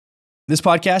This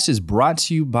podcast is brought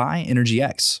to you by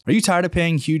EnergyX. Are you tired of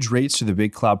paying huge rates to the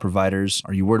big cloud providers?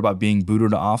 Are you worried about being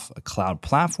booted off a cloud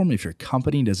platform if your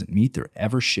company doesn't meet their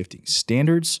ever-shifting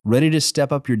standards? Ready to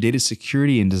step up your data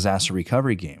security and disaster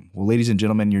recovery game? Well, ladies and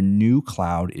gentlemen, your new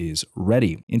cloud is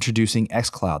ready. Introducing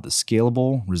xCloud, the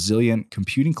scalable, resilient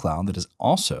computing cloud that is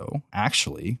also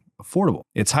actually affordable.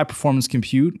 It's high-performance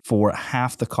compute for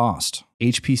half the cost.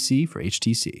 HPC for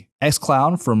HTC.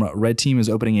 xCloud from Red Team is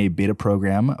opening a beta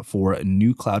program for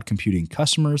new cloud computing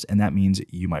customers, and that means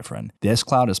you, my friend. The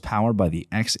xCloud is powered by the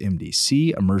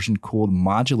XMDC immersion-cooled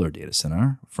modular data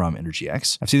center from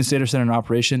EnergyX. I've seen this data center in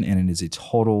operation, and it is a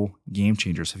total game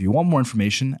changer. So if you want more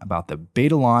information about the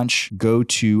beta launch, go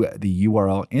to the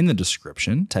URL in the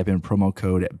description. Type in promo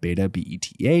code BETA,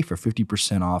 BETA, for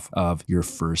 50% off of your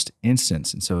first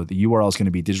instance. And so the URL is going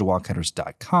to be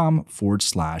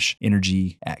digitalwildcatters.com/EnergyX.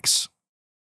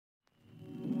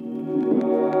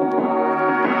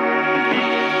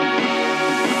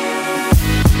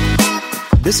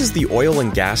 This is the Oil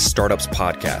and Gas Startups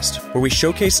Podcast, where we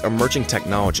showcase emerging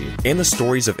technology and the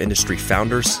stories of industry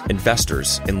founders,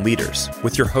 investors, and leaders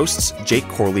with your hosts, Jake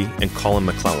Corley and Colin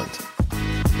McClelland.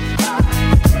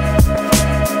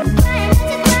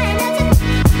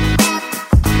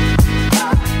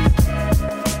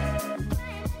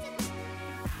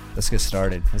 Let's get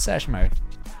started. This is actually my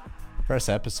first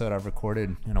episode I've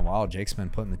recorded in a while. Jake's been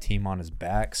putting the team on his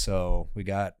back, so we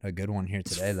got a good one here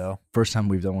today, though. First time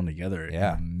we've done one together in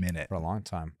a minute. For a long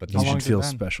time. But this should feel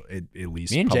special, at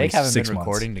least. Me and Jake haven't been 6 months.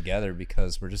 recording together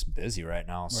because we're just busy right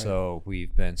now, so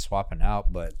we've been swapping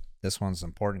out, but this one's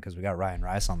important because we got Ryan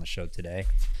Rice on the show today.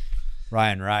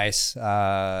 Ryan Rice,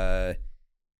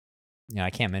 I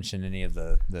can't mention any of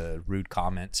the rude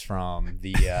comments from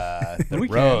the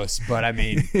roast, but I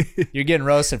mean, you're getting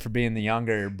roasted for being the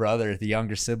younger brother, the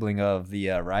younger sibling of the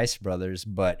Rice brothers.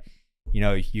 But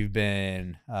you've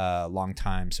been a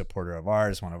longtime supporter of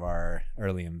ours, one of our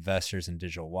early investors in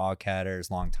Digital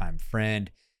Wildcatters, longtime friend.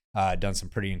 Done some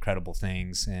pretty incredible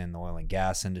things in the oil and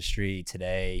gas industry.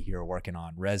 Today, you're working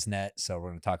on Resnet, so we're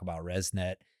going to talk about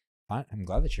Resnet. I'm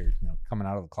glad that you're coming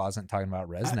out of the closet and talking about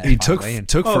Resnet. It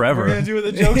took forever. We're gonna do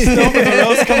the joke still with the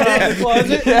roast coming out of the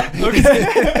closet. Yeah.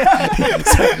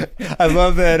 Okay. I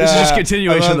love that. This is just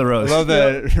continuation of the roast. I love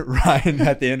that Ryan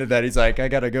at the end of that. He's like, I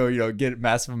gotta go, get a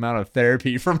massive amount of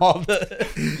therapy from all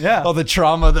the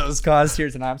trauma that was caused here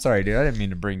tonight. I'm sorry, dude. I didn't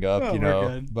mean to bring up, we're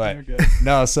good. but We're good.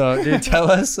 no. So, dude,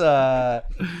 tell us a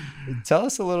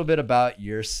little bit about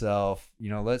yourself.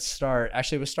 Let's start with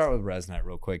Resnet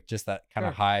real quick. Just that kind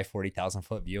of high 40,000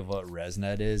 foot view of what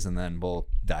Resnet is, and then we'll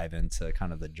dive into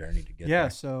kind of the journey to get there. Yeah,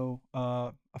 so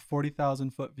a 40,000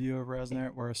 foot view of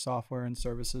Resnet. We're a software and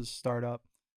services startup.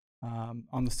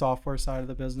 On the software side of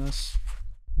the business,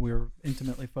 we're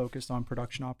intimately focused on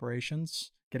production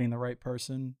operations, getting the right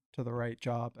person to the right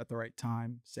job at the right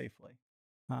time safely.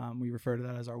 We refer to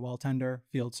that as our well tender,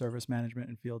 field service management,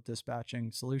 and field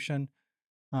dispatching solution.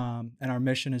 And our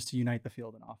mission is to unite the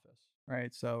field and office,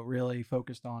 right? So really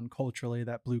focused on culturally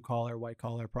that blue collar, white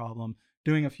collar problem,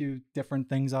 doing a few different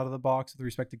things out of the box with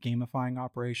respect to gamifying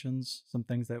operations, some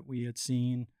things that we had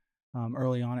seen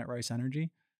early on at Rice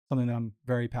Energy, something that I'm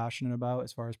very passionate about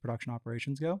as far as production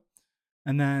operations go.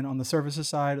 And then on the services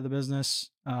side of the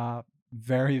business,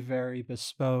 very, very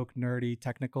bespoke, nerdy,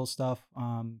 technical stuff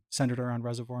centered around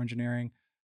reservoir engineering.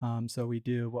 So we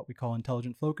do what we call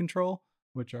intelligent flow control,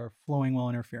 which are flowing well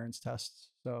interference tests.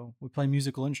 So we play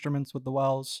musical instruments with the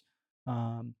wells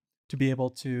to be able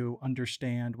to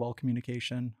understand well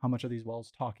communication, how much are these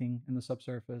wells talking in the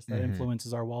subsurface that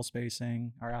influences our well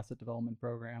spacing, our asset development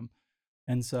program.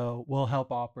 And so we'll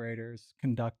help operators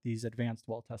conduct these advanced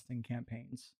well testing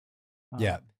campaigns.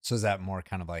 Yeah. So is that more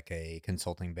kind of like a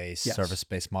consulting based, service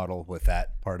based model with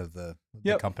that part of the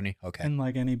company? Okay. And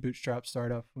like any bootstrap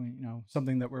startup,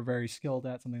 something that we're very skilled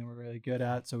at, something that we're really good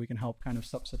at, so we can help kind of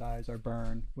subsidize our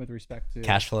burn with respect to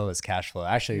cash flow is cash flow.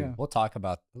 Actually, let's talk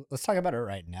about it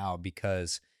right now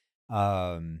because,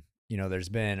 there's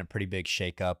been a pretty big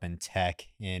shakeup in tech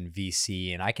in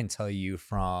VC. And I can tell you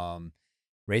from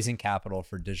raising capital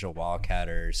for Digital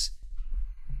Wildcatters,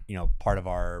 part of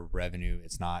our revenue,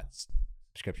 it's not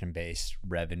subscription-based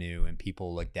revenue, and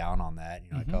people look down on that.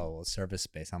 Like, oh, well,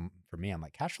 service-based. For me, I'm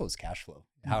like, cash flow is cash flow.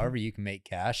 However you can make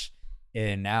cash.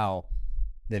 And now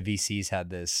the VCs had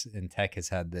this, and tech has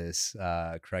had this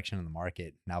correction in the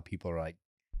market. Now people are like,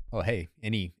 oh, hey,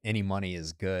 any money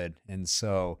is good. And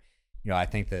so, I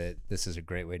think that this is a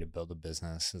great way to build a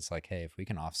business. It's like, hey, if we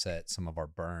can offset some of our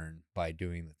burn by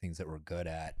doing the things that we're good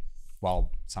at,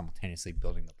 while simultaneously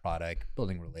building the product,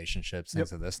 building relationships,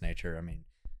 things of this nature. I mean,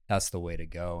 that's the way to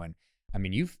go. And I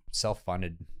mean, you've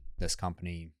self-funded this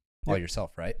company all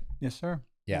yourself, right? Yes, sir.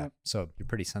 Yeah. So you're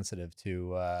pretty sensitive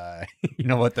to,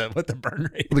 what the burn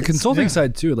rate is. The consulting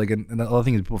side too, like, and the other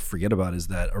thing that people forget about is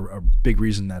that a big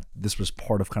reason that this was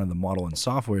part of kind of the model in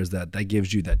software is that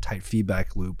gives you that tight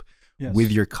feedback loop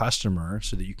with your customer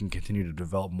so that you can continue to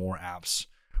develop more apps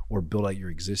or build out your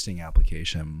existing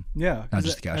application. Yeah. Not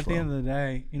just the cash flow. At the end of the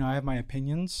day, I have my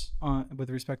opinions with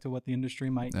respect to what the industry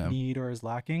might need or is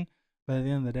lacking. But at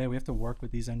the end of the day, we have to work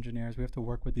with these engineers. We have to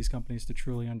work with these companies to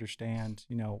truly understand,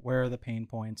 where are the pain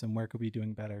points and where could we be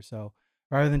doing better. So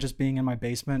rather than just being in my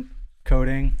basement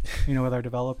coding, with our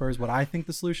developers, what I think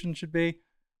the solution should be,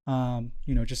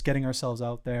 just getting ourselves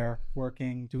out there,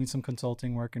 working, doing some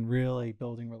consulting work, and really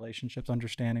building relationships,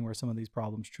 understanding where some of these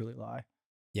problems truly lie.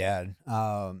 Yeah.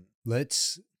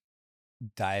 Let's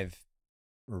dive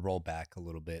or roll back a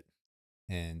little bit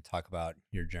and talk about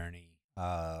your journey.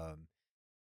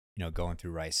 Going through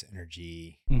Rice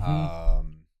Energy. You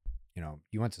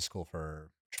went to school for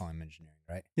petroleum engineering,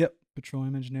 right? Yep,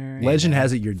 petroleum engineering. Legend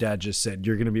has it your dad just said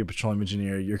you're going to be a petroleum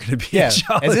engineer. You're going to be a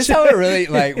geologist. Is this how it really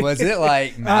was it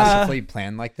masterfully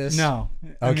planned like this? No.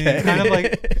 Okay. I mean, kind of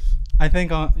like I think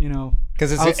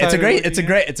because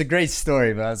it's a great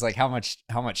story, but I was like, how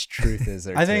much truth is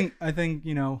there? I think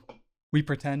we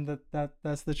pretend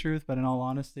that's the truth, but in all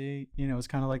honesty, it's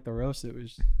kind of like the roast.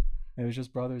 It was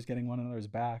just brothers getting one another's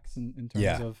backs in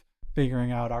terms of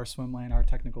figuring out our swim lane, our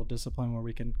technical discipline, where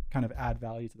we can kind of add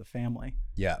value to the family.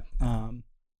 Yeah.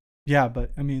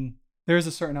 But I mean, there's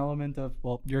a certain element of,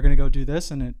 well, you're going to go do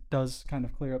this, and it does kind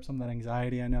of clear up some of that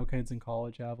anxiety I know kids in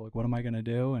college have, like, what am I going to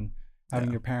do? And having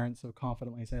your parents so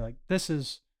confidently say, like, this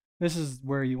is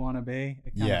where you want to be.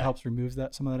 It kind of helps remove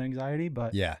some of that anxiety.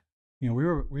 But we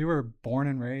were born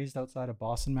and raised outside of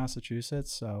Boston,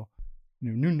 Massachusetts, so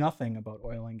knew nothing about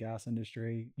oil and gas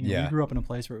industry. We grew up in a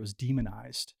place where it was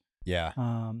demonized. Yeah.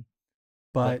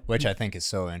 But which I think is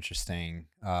so interesting,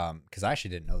 because I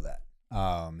actually didn't know that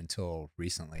until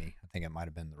recently. I think it might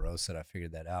have been the roast that I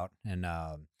figured that out, and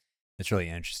it's really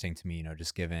interesting to me,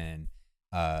 just given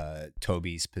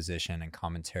Toby's position and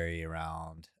commentary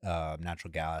around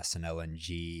natural gas and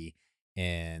LNG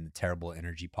and the terrible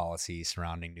energy policy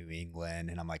surrounding New England,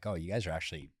 and I'm like, oh, you guys are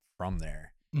actually from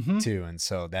there. Too, and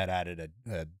so that added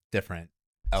a different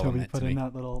element. So we put in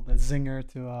that zinger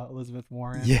to Elizabeth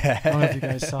Warren. Yeah, I don't know if you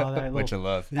guys saw that. Which I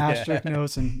love. Asterisk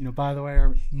notes, and by the way,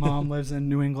 our mom lives in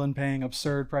New England, paying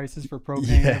absurd prices for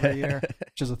propane every year,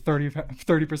 which is a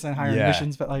 30% higher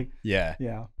emissions. But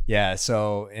yeah.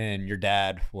 So, and your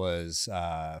dad was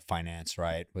finance,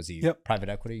 right? Was he private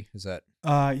equity? Is that?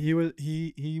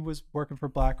 He was working for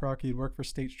BlackRock. He'd worked for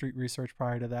State Street Research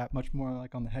prior to that, much more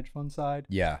like on the hedge fund side.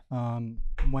 Yeah.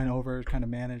 Went over, kind of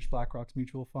managed BlackRock's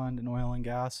mutual fund in oil and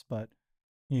gas, but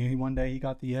one day he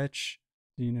got the itch,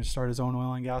 start his own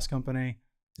oil and gas company.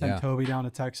 Sent Toby down to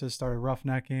Texas, started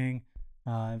roughnecking.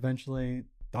 Eventually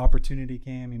the opportunity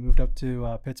came. He moved up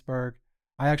to Pittsburgh.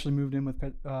 I actually moved in with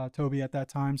Toby at that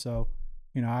time. So,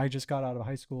 I just got out of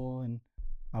high school and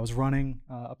I was running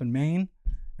up in Maine.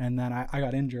 And then I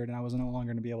got injured and I was no longer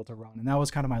going to be able to run. And that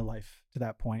was kind of my life to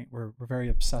that point. We're very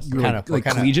obsessed. Like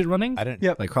collegiate running?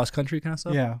 Yep. Like cross country kind of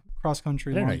stuff? Yeah. Cross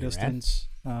country, long distance,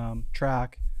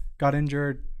 track. Got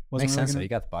injured. Makes sense. You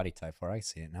got the body type for it. I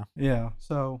see it now. Yeah.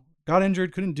 So got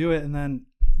injured, couldn't do it. And then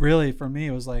really for me,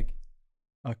 it was like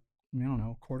a,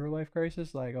 quarter life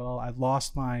crisis. Like, oh, I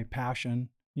lost my passion.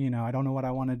 I don't know what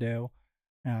I want to do.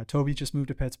 Toby just moved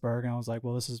to Pittsburgh. And I was like,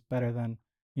 well, this is better than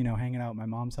hanging out at my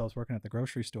mom's house working at the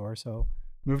grocery store. So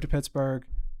moved to Pittsburgh,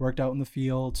 worked out in the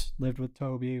field, lived with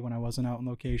Toby when I wasn't out on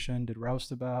location, did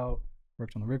roustabout,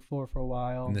 worked on the rig floor for a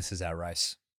while. And this is at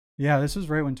Rice. Yeah, this was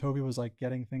right when Toby was like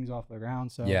getting things off the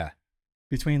ground. So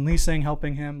between leasing,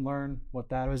 helping him learn what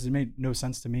that was, it made no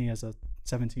sense to me as a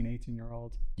 17,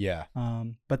 18-year-old. Yeah.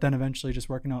 But then eventually just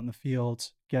working out in the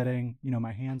field, getting,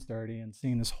 my hands dirty and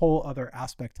seeing this whole other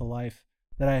aspect to life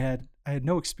that I had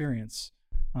no experience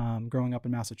growing up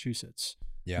in Massachusetts.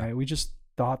 Yeah. Right? We just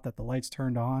thought that the lights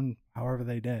turned on however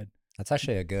they did. That's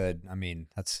actually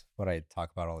that's what I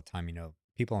talk about all the time.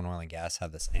 People in oil and gas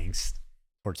have this angst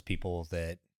towards people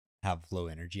that have low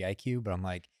energy IQ, but I'm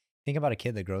like, think about a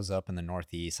kid that grows up in the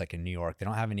Northeast, like in New York. They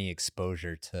don't have any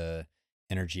exposure to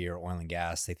energy or oil and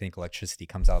gas. They think electricity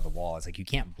comes out of the wall. It's like, you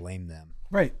can't blame them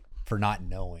for not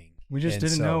knowing. We just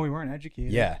didn't know. We weren't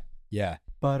educated. Yeah.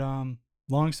 But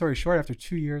long story short, after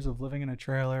 2 years of living in a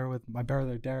trailer with my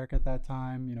brother Derek at that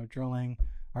time, drilling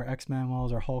our X-Man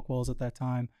wells, our Hulk wells at that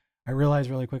time, I realized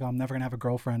really quick I'm never going to have a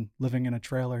girlfriend living in a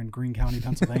trailer in Greene County,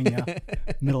 Pennsylvania,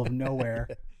 middle of nowhere.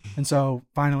 And so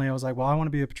finally I was like, well, I want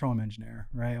to be a petroleum engineer,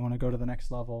 right? I want to go to the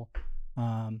next level.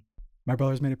 My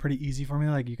brothers made it pretty easy for me.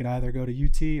 Like, you could either go to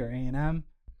UT or A&M.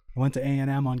 I went to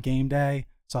A&M on game day,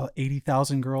 saw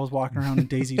 80,000 girls walking around in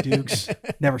Daisy Dukes.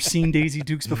 Never seen Daisy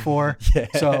Dukes before. Yeah.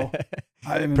 So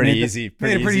I made a pretty easy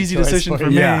choice decision for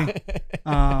you. me.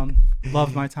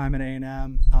 Loved my time at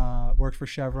A&M. Worked for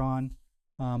Chevron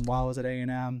while I was at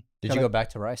A&M. Did you go back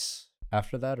to Rice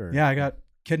after that? Or Yeah, I got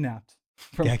kidnapped.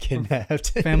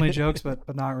 Kidnapped. Family jokes,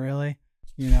 but not really.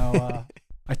 You know,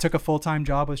 I took a full-time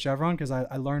job with Chevron because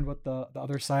I learned what the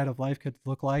other side of life could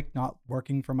look like, not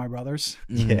working for my brothers.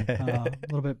 Yeah. A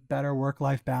little bit better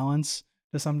work-life balance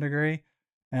to some degree.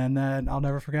 And then I'll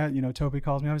never forget, you know, Toby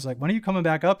calls me up. He's like, when are you coming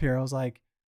back up here? I was like,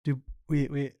 dude,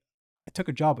 I took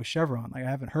a job with Chevron. Like, I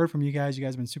haven't heard from you guys. You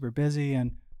guys have been super busy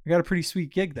and I got a pretty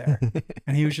sweet gig there.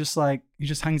 And he was just like, he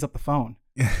just hangs up the phone.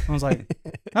 I was like,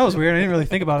 that was weird. I didn't really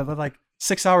think about it. But like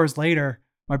 6 hours later,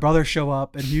 my brothers show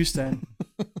up in Houston.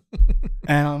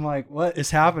 And I'm like, what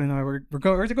is happening? We're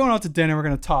going out to dinner. We're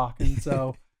going to talk. And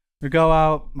so we go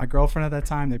out. My girlfriend at that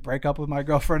time, they break up with my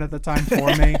girlfriend at the time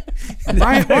for me.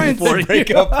 Brian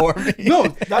break up for me. No,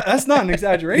 that's not an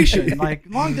exaggeration. Like,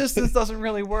 long distance doesn't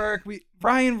really work.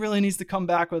 Brian really needs to come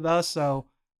back with us. So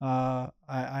I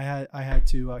had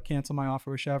to cancel my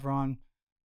offer with Chevron.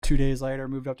 2 days later,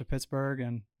 moved up to Pittsburgh,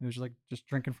 and it was like just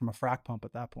drinking from a frack pump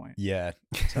at that point. Yeah.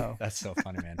 So That's so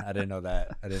funny, man. I didn't know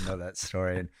that. I didn't know that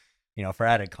story. And, you know, for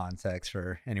added context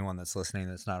for anyone that's listening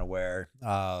that's not aware,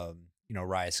 you know,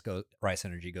 Rice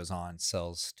Energy goes on,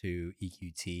 sells to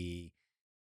EQT a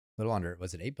little under,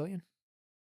 was it 8 billion?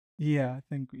 Yeah, I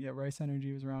think Rice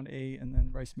Energy was around 8, and then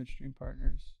Rice Midstream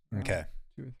Partners. Okay.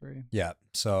 2 or 3. Yeah.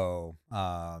 So,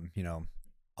 you know,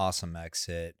 awesome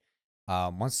exit.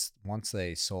 Once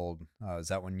they sold, is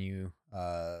that when you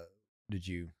did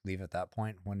you leave at that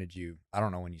point? When did you? I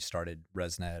don't know when you started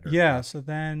Resnet. Yeah. So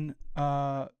then,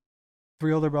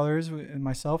 3 older brothers and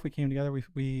myself, we came together.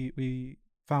 We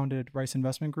founded Rice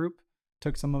Investment Group.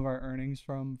 Took some of our earnings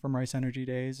from Rice Energy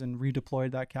days and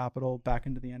redeployed that capital back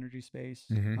into the energy space.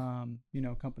 Mm-hmm. You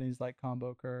know, companies like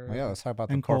Combo Curve. Oh, yeah, let's talk about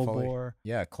the and portfolio. Colbor.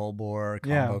 Yeah, Colbor,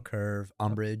 Combo Curve,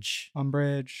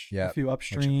 Umbrage. Yeah. A few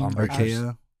upstream.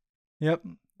 Archaea. Yep,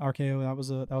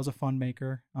 RKO. That was a fun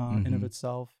maker in of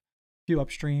itself. A few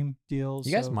upstream deals.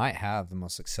 You guys might have the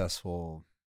most successful,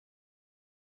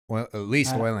 well, at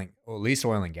least oil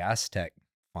and gas tech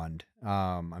fund.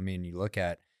 I mean, you look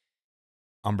at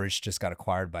Umbrage just got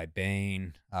acquired by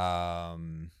Bain.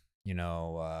 You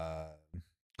know,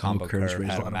 Combo Curve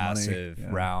had a massive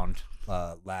round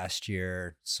last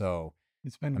year. So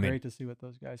it's been great to see what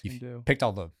those guys can do. Picked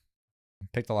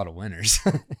a lot of winners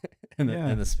in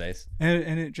the space.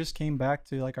 And it just came back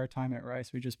to like our time at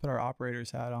Rice. We just put our operator's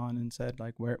hat on and said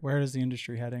like, where is the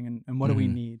industry heading and what do we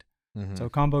need? So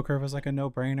Combo Curve was like a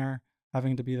no-brainer.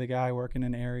 Having to be the guy working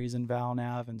in Aries and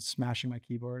ValNav and smashing my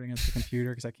keyboard against the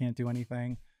computer because I can't do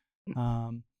anything.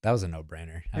 That was a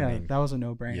no-brainer. I mean, that was a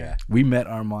no-brainer. Yeah. We met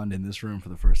Armand in this room for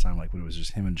the first time, like when it was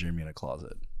just him and Jeremy in a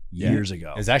closet years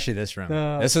ago. It was actually this room.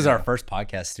 This was our first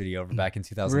podcast studio back in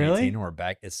 2018. Really? And we're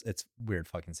back. It's a weird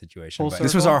fucking situation. But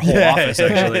this was our whole office,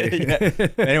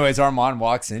 actually. Anyways, Armand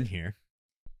walks in here.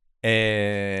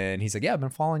 And he's like, yeah, I've been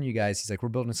following you guys. He's like, we're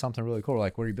building something really cool. We're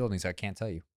like, what are you building? He's like, I can't tell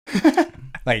you.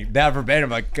 Like that verbatim. I'm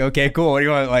like, okay, cool. What do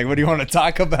you want to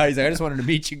talk about? He's like, I just wanted to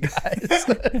meet you guys.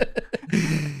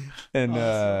 And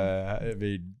I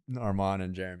mean, Armand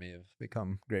and Jeremy have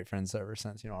become great friends ever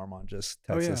since. You know, Armand just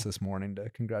texted us this morning to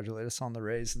congratulate us on the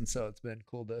raise, and so it's been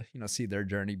cool to see their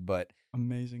journey. But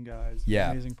amazing guys,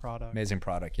 amazing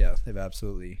product, Yeah, they've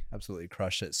absolutely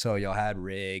crushed it. So y'all had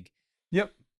Rig.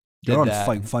 Yep. You're on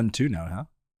like Fund 2 now, huh?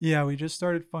 Yeah, we just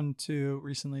started Fund 2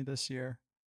 recently this year.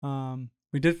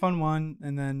 We did Fund 1,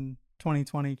 and then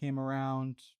 2020 came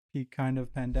around, peak kind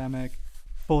of pandemic,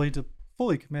 fully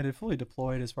committed, fully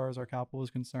deployed as far as our capital was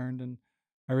concerned. And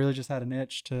I really just had an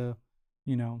itch to,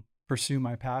 pursue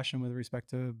my passion with respect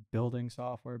to building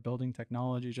software, building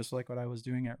technology, just like what I was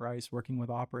doing at Rice, working with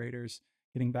operators,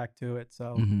 getting back to it.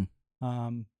 So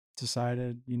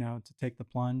decided, to take the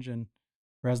plunge, and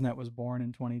Resnet was born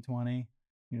in 2020,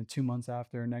 2 months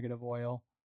after negative oil.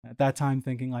 At that time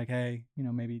thinking like, hey,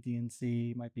 maybe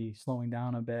DNC might be slowing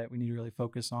down a bit. We need to really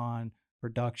focus on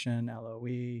production,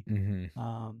 LOE.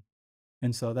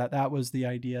 And so that was the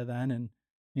idea then. And,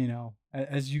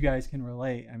 as you guys can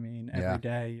relate, I mean, every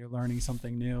day you're learning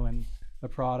something new, and the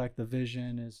product, the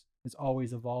vision is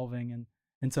always evolving.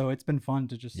 And so it's been fun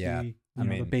to just see,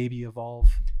 the baby evolve.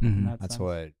 That's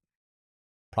what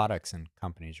products and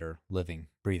companies are living,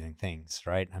 breathing things,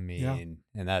 right? I mean,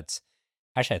 and that's,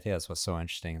 actually, I think that's what's so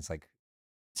interesting. It's like,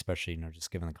 especially,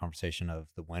 just given the conversation of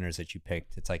the winners that you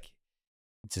picked, it's like,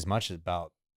 it's as much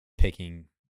about picking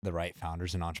the right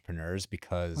founders and entrepreneurs,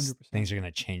 because 100%. things are going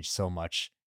to change so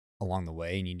much along the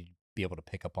way, and you need to be able to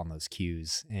pick up on those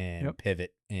cues and Yep.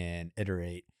 pivot and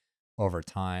iterate over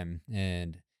time.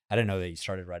 And I didn't know that you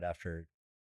started right after,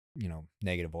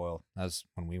 negative oil. That was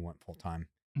when we went full time,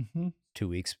 2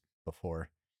 weeks before.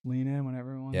 Lean in when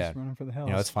everyone's running for the hills.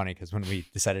 It's funny because when we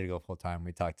decided to go full time,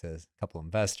 we talked to a couple of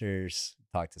investors,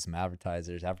 talked to some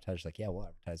advertisers. Advertisers like, yeah, we'll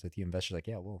advertise with you. Investors like,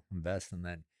 yeah, we'll invest, and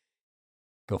then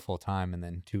go full time. And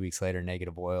then 2 weeks later,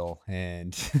 negative oil,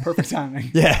 and Perfect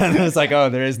timing. Yeah, and it was like, oh,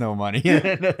 there is no money.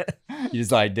 You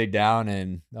just like dig down,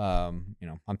 and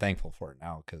I'm thankful for it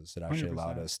now because it actually 100%.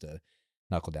 allowed us to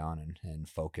knuckle down and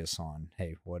focus on,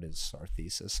 hey, what is our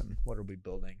thesis and what are we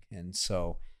building? And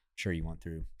so, sure, you went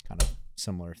through kind of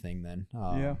similar thing then.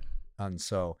 Yeah. And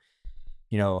so,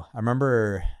 I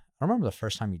remember the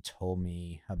first time you told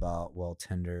me about well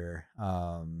tender.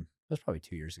 It was probably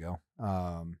 2 years ago.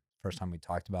 First time we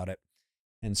talked about it.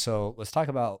 And so let's talk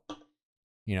about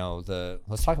the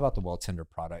well tender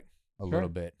product a little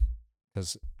bit,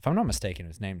 because if I'm not mistaken, it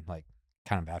was named like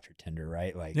kind of after Tinder,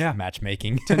 right? Like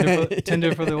matchmaking.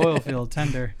 Tinder for the oil field.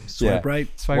 Tender. Swipe right,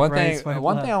 swipe one right, thing, swipe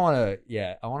one left. thing I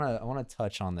want to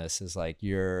touch on this is like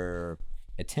your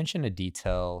attention to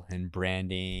detail and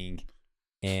branding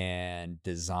and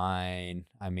design.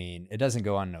 I mean, it doesn't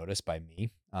go unnoticed by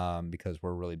me, because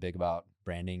we're really big about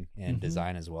branding and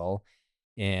design as well.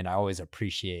 And I always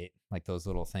appreciate like those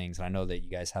little things. And I know that you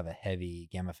guys have a heavy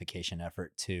gamification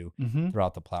effort too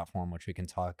throughout the platform, which we can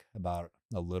talk about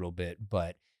a little bit.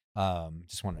 But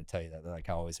just wanted to tell you that like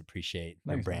I always appreciate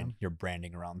your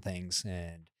branding around things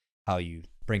and how you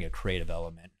bring a creative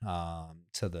element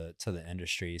to the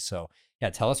industry. So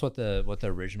yeah, tell us what the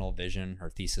original vision or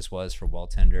thesis was for Well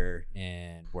Tender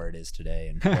and where it is today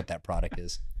and what that product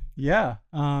is. Yeah.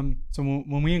 So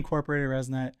when we incorporated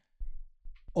Resnet,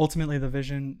 ultimately the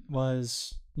vision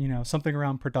was, something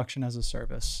around production as a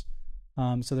service.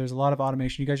 So there's a lot of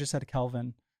automation. You guys just had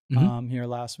Kelvin here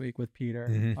last week with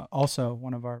Peter, also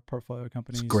one of our portfolio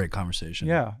companies. It's a great conversation.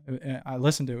 Yeah. I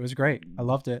listened to it. It was great. I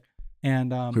loved it.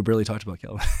 And we barely talked about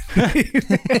Kelvin.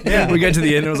 We got to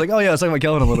the end and it was like, oh yeah, let's talk about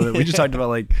Kelvin a little bit. We just talked about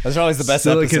like those are always the best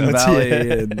Silicon episodes. Valley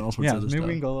and all sorts of maybe stuff.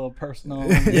 we can go a little personal.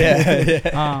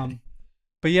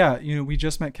 But yeah, we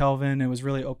just met Kelvin. It was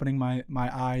really opening my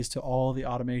eyes to all the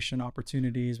automation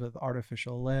opportunities with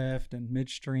artificial lift and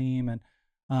midstream.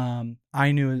 And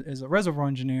I knew as a reservoir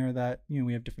engineer that,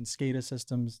 we have different SCADA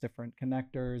systems, different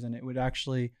connectors, and it would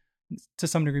actually, to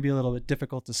some degree, be a little bit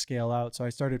difficult to scale out. So I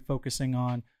started focusing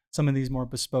on some of these more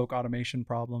bespoke automation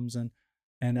problems.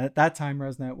 And at that time,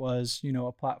 Resnet was,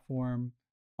 a platform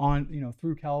on,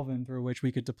 through Kelvin, through which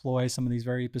we could deploy some of these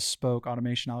very bespoke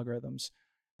automation algorithms.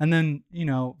 And then,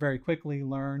 very quickly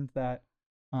learned that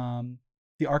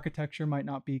the architecture might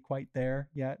not be quite there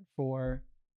yet for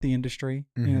the industry.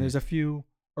 There's a few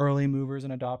early movers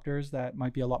and adopters that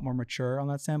might be a lot more mature on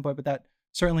that standpoint, but that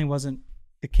certainly wasn't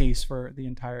the case for the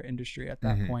entire industry at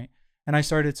that point. And I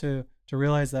started to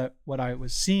realize that what I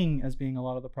was seeing as being a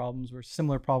lot of the problems were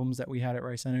similar problems that we had at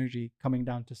Rice Energy, coming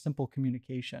down to simple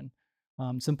communication,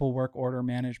 simple work order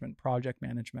management, project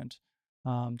management.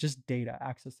 Just data,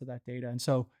 access to that data. And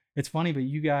so it's funny, but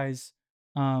you guys,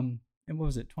 and what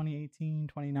was it, 2018,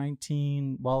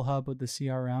 2019, WellHub with the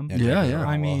CRM? Yeah.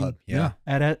 I mean, yeah.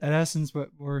 At essence,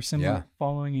 we're similar,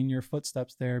 following in your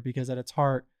footsteps there, because at its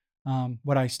heart,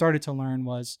 what I started to learn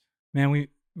was, man,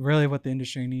 what the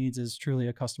industry needs is truly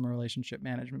a customer relationship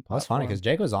management platform. That's funny because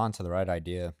Jake was on to the right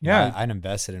idea. Yeah. I'd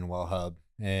invested in WellHub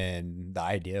and the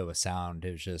idea was sound.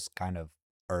 It was just kind of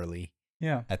early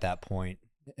at that point.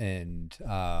 And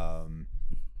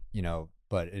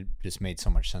but it just made so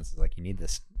much sense. It's like, you need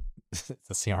this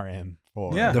the CRM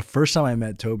for The first time I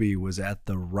met Toby was at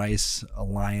the Rice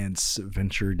Alliance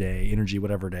Venture Day, Energy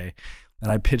whatever day,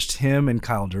 and I pitched him and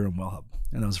Kyle Durham WellHub,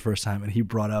 and that was the first time. And he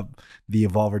brought up the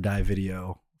Evolve or Die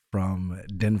video from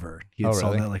Denver. He had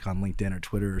saw that like on LinkedIn or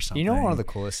Twitter or something. One of the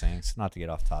coolest things, not to get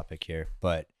off topic here,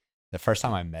 but the first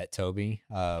time I met Toby,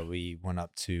 we went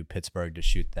up to Pittsburgh to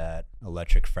shoot that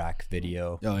electric frac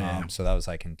video. Oh, yeah. So that was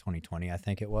like in 2020, I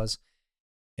think it was.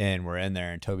 And we're in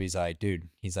there and Toby's like, dude,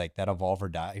 he's like, that Evolve or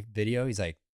Die video, he's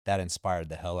like, that inspired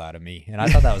the hell out of me. And I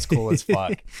thought that was cool as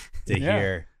fuck to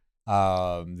hear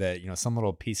that, some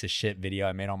little piece of shit video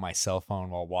I made on my cell phone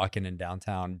while walking in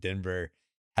downtown Denver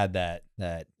had that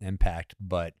impact.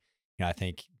 But, I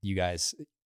think you guys,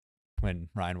 when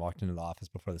Ryan walked into the office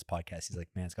before this podcast, he's like,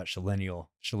 man, it's got Shillennial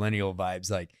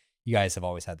vibes. Like, you guys have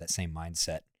always had that same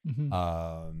mindset,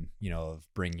 of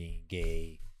bringing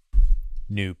a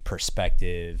new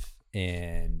perspective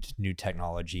and new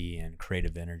technology and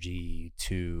creative energy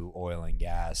to oil and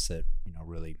gas that,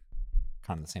 really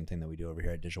kind of the same thing that we do over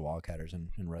here at Digital Wildcatters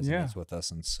and resonates with us.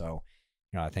 And so,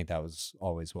 I think that was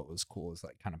always what was cool, is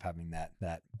like kind of having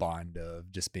that bond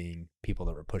of just being people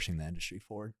that were pushing the industry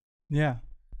forward. Yeah.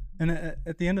 And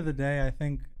at the end of the day, I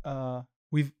think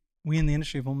we in the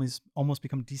industry have almost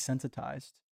become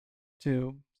desensitized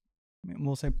to,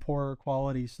 we'll say, poorer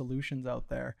quality solutions out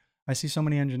there. I see so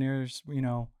many engineers,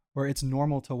 where it's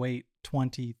normal to wait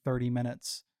 20, 30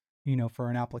 minutes, for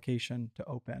an application to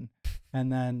open.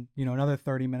 And then, another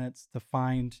 30 minutes to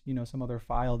find, some other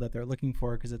file that they're looking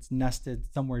for because it's nested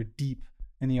somewhere deep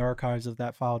in the archives of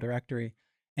that file directory.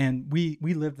 And we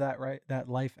lived that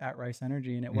life at Rice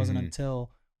Energy. And it wasn't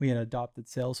until we had adopted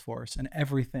Salesforce and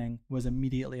everything was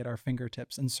immediately at our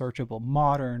fingertips and searchable,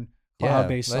 modern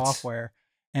cloud-based software.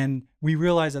 And we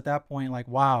realized at that point, like,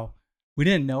 wow, we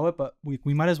didn't know it, but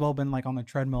we might as well have been like on the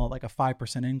treadmill at like a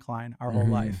 5% incline our whole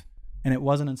life. And it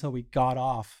wasn't until we got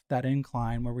off that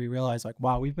incline where we realized, like,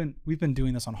 wow, we've been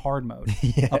doing this on hard mode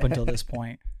up until this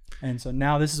point. And so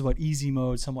now this is what easy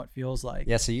mode somewhat feels like.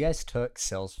 Yeah. So you guys took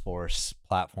Salesforce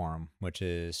platform, which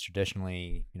is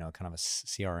traditionally, kind of a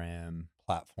CRM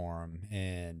platform.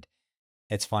 And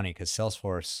it's funny because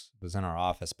Salesforce was in our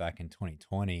office back in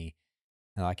 2020.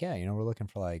 And like, yeah, we're looking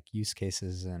for like use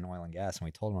cases in oil and gas. And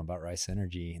we told them about Rice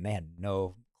Energy and they had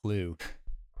no clue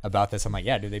about this. I'm like,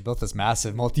 yeah, dude, they built this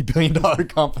massive multi-billion-dollar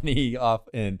company off,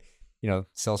 and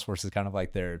Salesforce is kind of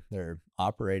like their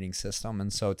operating system.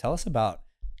 And so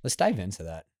let's dive into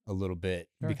that a little bit,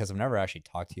 because I've never actually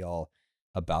talked to y'all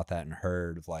about that and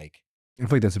heard of like, I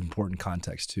feel like that's important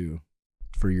context too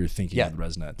for your thinking of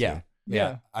ResNet too.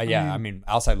 I mean,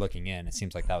 outside looking in, it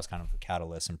seems like that was kind of the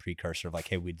catalyst and precursor of like,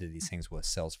 hey, we did these things with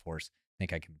Salesforce. I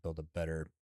think I can build a better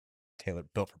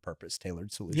built for purpose,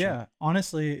 tailored solution. Yeah,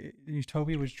 honestly,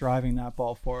 Toby was driving that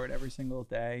ball forward every single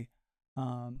day.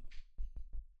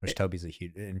 Toby's a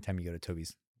huge. Anytime you go to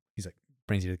Toby's, he's like,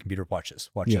 brings you to the computer. Watch this.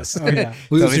 Oh yeah,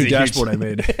 look at this new dashboard I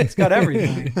made. It's got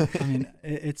everything. I mean,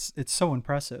 it's so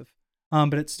impressive.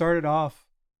 But it started off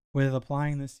with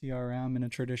applying the CRM in a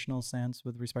traditional sense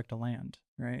with respect to land,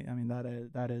 right? I mean,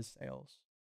 that is sales,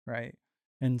 right?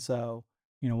 And so,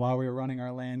 while we were running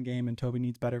our land game and Toby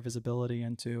needs better visibility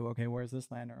into, okay, where's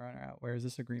this land runner at? Where's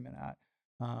this agreement at?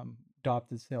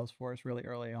 Adopted Salesforce really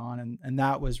early on. And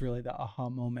that was really the aha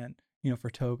moment, for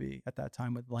Toby at that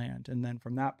time with land. And then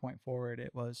from that point forward,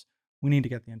 it was, we need to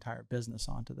get the entire business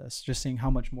onto this, just seeing how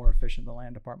much more efficient the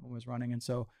land department was running. And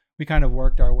so we kind of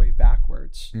worked our way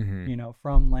backwards,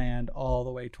 from land all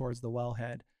the way towards the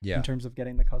wellhead in terms of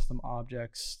getting the custom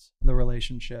objects, the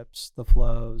relationships, the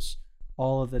flows,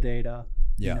 all of the data,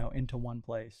 into one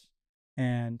place.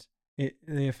 And the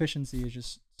efficiency is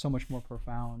just so much more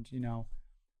profound.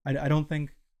 I don't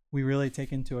think we really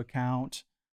take into account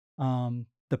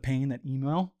the pain that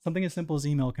something as simple as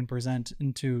email can present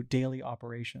into daily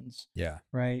operations. Yeah.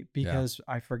 Right. Because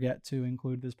I forget to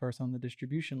include this person on the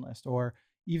distribution list, or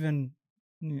even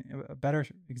a better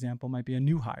example might be a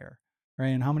new hire. Right.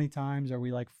 And how many times are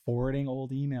we like forwarding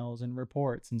old emails and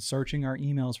reports and searching our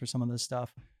emails for some of this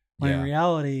stuff? When in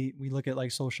reality, we look at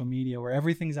like social media where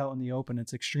everything's out in the open.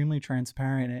 It's extremely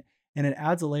transparent, and it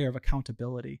adds a layer of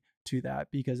accountability to that,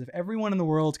 because if everyone in the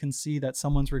world can see that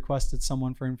someone's requested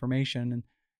someone for information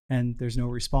and there's no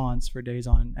response for days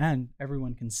on end,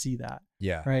 everyone can see that.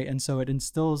 Yeah. Right. And so it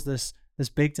instills this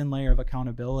baked in layer of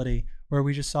accountability where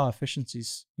we just saw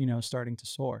efficiencies, starting to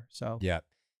soar. So yeah.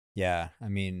 I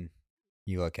mean,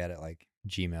 you look at it like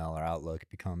Gmail or Outlook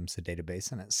becomes a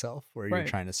database in itself where you're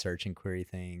trying to search and query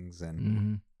things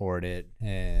and forward it,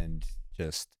 and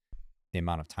just the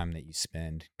amount of time that you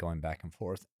spend going back and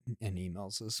forth in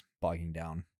emails is bogging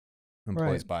down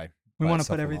employees we want to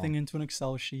put everything into an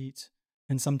Excel sheet,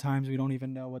 and sometimes we don't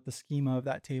even know what the schema of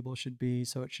that table should be,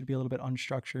 so it should be a little bit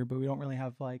unstructured, but we don't really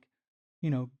have like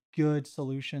good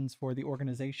solutions for the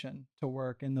organization to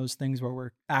work in those things where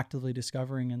we're actively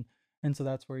discovering. And so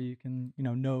that's where you can,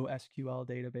 know SQL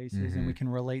databases, and we can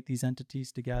relate these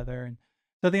entities together. And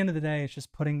so at the end of the day, it's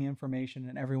just putting the information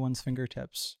in everyone's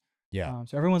fingertips. Yeah.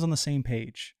 So everyone's on the same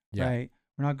page, right?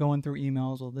 We're not going through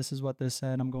emails. Well, this is what this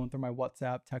said. I'm going through my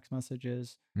WhatsApp text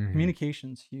messages.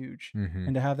 Communication's huge.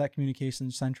 And to have that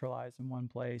communication centralized in one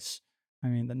place, I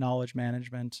mean, the knowledge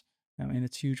management,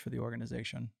 it's huge for the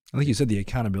organization. I think you said the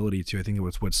accountability too. I think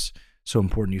what's so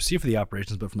important. You see it for the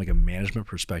operations, but from like a management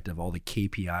perspective, all the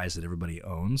KPIs that everybody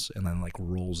owns, and then like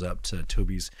rolls up to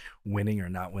Toby's winning or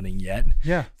not winning yet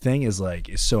thing is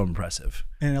so impressive.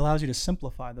 And it allows you to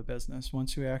simplify the business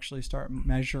once you actually start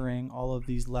measuring all of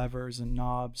these levers and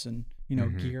knobs and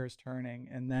gears turning.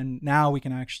 And then now we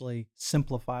can actually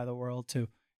simplify the world to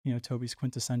Toby's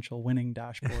quintessential winning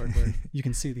dashboard, where you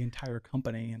can see the entire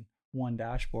company in one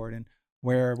dashboard, and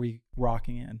where are we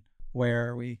rocking in,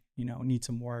 where we, need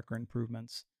some work or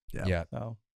improvements. Yeah.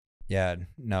 So yeah,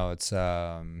 no, it's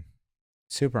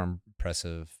super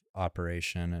impressive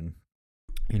operation. And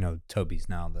Toby's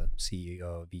now the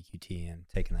CEO of EQT and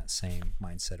taking that same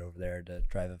mindset over there to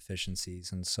drive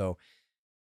efficiencies. And so,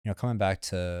 coming back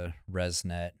to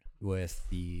ResNet with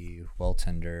the well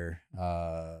tender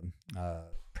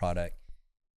product,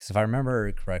 because if I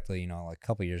remember correctly, like a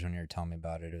couple of years when you were telling me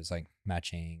about it, it was like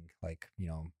matching, like, being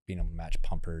able to match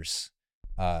pumpers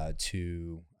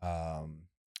to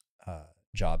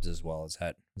jobs as well. Is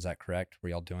that correct? Were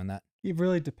y'all doing that? it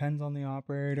really depends on the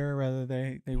operator, whether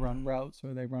they run routes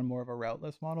or they run more of a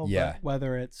routeless model. Yeah. But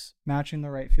whether it's matching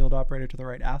the right field operator to the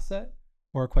right asset,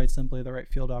 or quite simply the right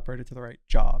field operator to the right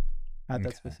job at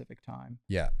that specific time.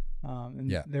 Yeah.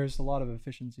 There's a lot of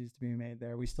efficiencies to be made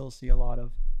there. We still see a lot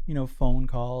of, phone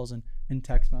calls and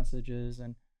text messages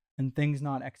and things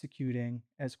not executing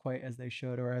as quite as they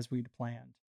should or as we'd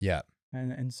planned. Yeah.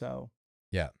 And so.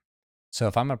 Yeah. So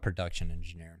if I'm a production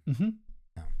engineer,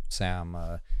 say I'm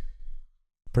a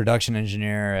production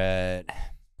engineer at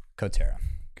Coterra.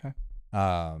 Okay.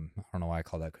 I don't know why I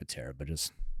call that Coterra, but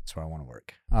just that's where I want to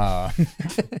work.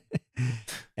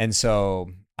 And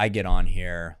so I get on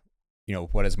here,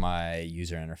 what does my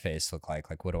user interface look like?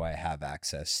 Like, what do I have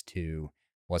access to?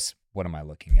 What am I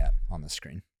looking at on the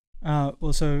screen?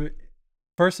 Well, so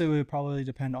first it would probably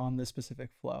depend on the specific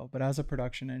flow, but as a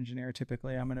production engineer,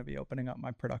 typically I'm going to be opening up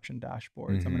my production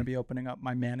dashboards. I'm going to be opening up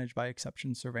my managed by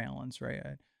exception surveillance, right?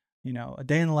 A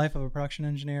day in the life of a production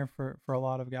engineer for a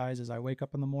lot of guys is I wake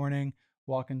up in the morning,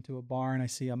 walk into a barn, I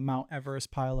see a Mount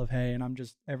Everest pile of hay, and I'm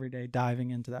just every day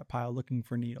diving into that pile looking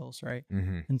for needles, right?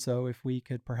 And so if we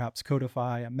could perhaps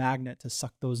codify a magnet to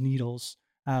suck those needles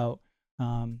out,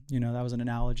 that was an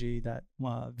analogy that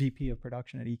VP of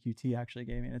production at EQT actually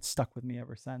gave me, and it's stuck with me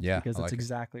ever since because it's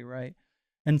exactly right.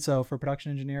 And so for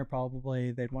production engineer,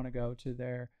 probably they'd want to go to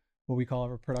their what we call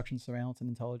our production surveillance and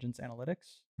intelligence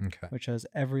analytics, which has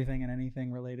everything and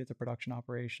anything related to production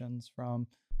operations, from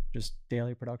just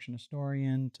daily production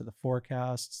historian to the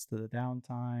forecasts to the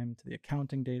downtime to the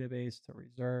accounting database to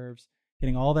reserves,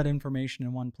 getting all that information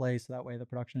in one place. So that way the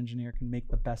production engineer can make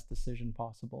the best decision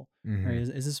possible. Right?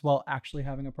 Is this well actually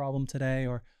having a problem today,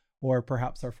 or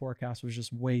perhaps our forecast was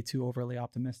just way too overly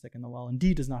optimistic and the well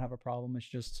indeed does not have a problem. It's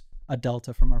just a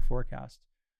delta from our forecast.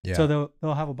 Yeah. So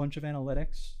they'll have a bunch of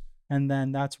analytics, and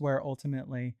then that's where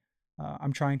ultimately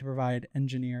I'm trying to provide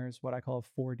engineers what I call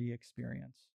a 4D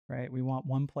experience, right? We want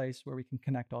one place where we can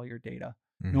connect all your data.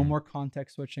 No more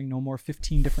context switching, no more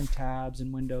 15 different tabs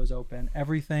and windows open,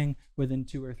 everything within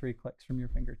 2 or 3 clicks from your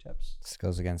fingertips. This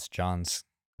goes against John's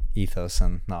ethos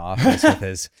in the office with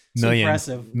his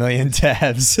million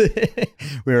tabs.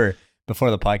 We were,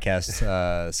 before the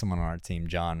podcast, someone on our team,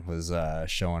 John, was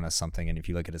showing us something, and if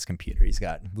you look at his computer, he's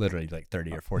got literally like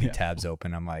 30 or 40 tabs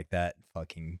open. I'm like, that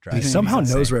fucking drives me. He somehow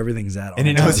knows where everything's at. And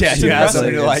he knows, you have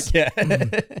something to like,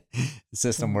 the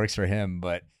system works for him,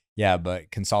 but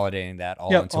consolidating that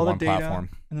all into all one data, platform.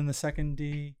 And then the second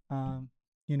D, our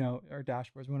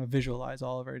dashboards, we want to visualize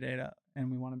all of our data,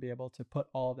 and we want to be able to put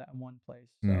all of that in one place.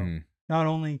 So not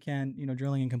only can,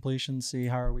 drilling and completion see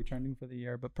how are we trending for the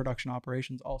year, but production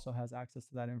operations also has access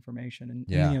to that information. And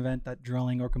in the event that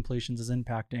drilling or completions is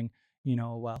impacting,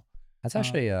 a well. That's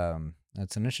actually,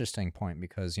 that's an interesting point,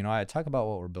 because, I talk about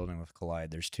what we're building with Collide.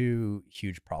 There's 2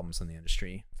 huge problems in the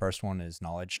industry. First one is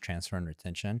knowledge transfer and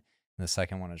retention. And the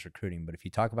second one is recruiting. But if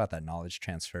you talk about that knowledge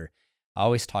transfer, I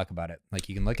always talk about it like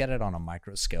you can look at it on a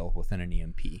micro scale within an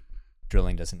E&P.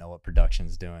 Drilling doesn't know what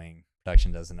production's doing.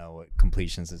 Production doesn't know what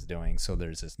completions is doing. So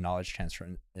there's this knowledge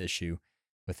transfer issue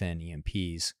within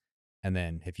E&Ps. And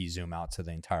then if you zoom out to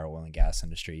the entire oil and gas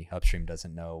industry, upstream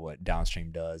doesn't know what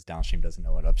downstream does. Downstream doesn't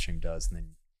know what upstream does. And then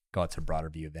go out to a broader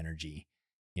view of energy.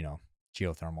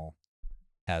 Geothermal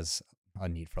has a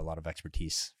need for a lot of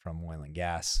expertise from oil and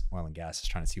gas. Oil and gas is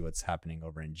trying to see what's happening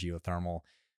over in geothermal.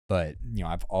 But,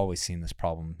 I've always seen this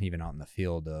problem, even out in the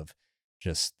field, of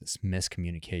just this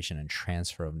miscommunication and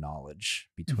transfer of knowledge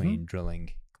between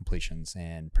drilling, completions,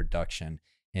 and production.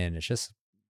 And it's just,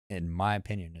 in my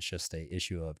opinion, it's just an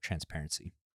issue of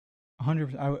transparency.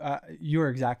 100%. You're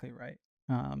exactly right.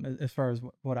 As far as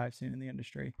what I've seen in the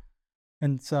industry.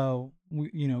 And so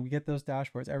we get those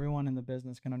dashboards. Everyone in the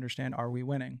business can understand, are we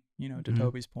winning? To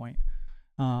Toby's point.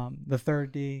 The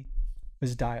third D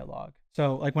is dialogue.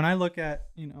 So like when I look at,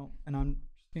 and I'm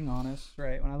just being honest,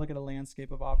 right? When I look at a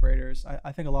landscape of operators,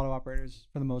 I think a lot of operators,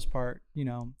 for the most part,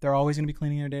 they're always going to be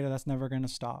cleaning their data. That's never going to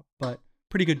stop. But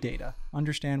pretty good data.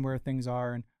 Understand where things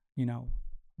are and,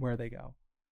 where they go.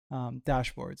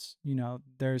 Dashboards.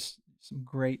 There's some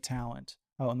great talent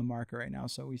out in the market right now.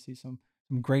 So we see some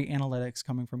some great analytics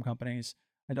coming from companies.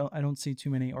 I don't see too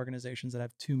many organizations that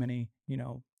have too many,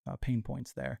 pain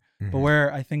points there. But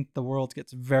where I think the world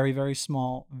gets very, very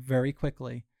small very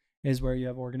quickly is where you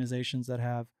have organizations that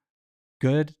have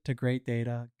good to great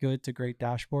data, good to great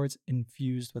dashboards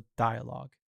infused with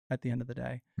dialogue at the end of the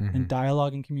day. And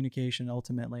dialogue and communication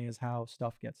ultimately is how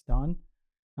stuff gets done.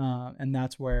 And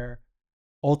that's where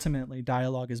ultimately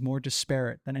dialogue is more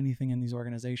disparate than anything in these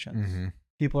organizations.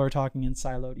 People are talking in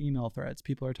siloed email threads.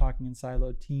 People are talking in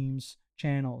siloed Teams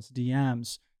channels,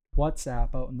 DMs,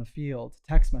 WhatsApp out in the field,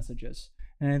 text messages.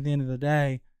 And at the end of the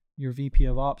day, your VP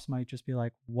of ops might just be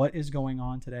like, what is going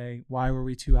on today? Why were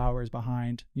we 2 hours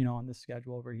behind, on this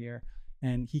schedule over here?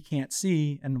 And he can't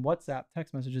see in WhatsApp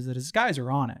text messages that his guys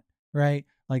are on it, right?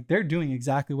 Like they're doing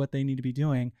exactly what they need to be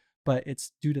doing, but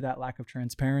it's due to that lack of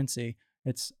transparency.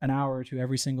 It's an hour or two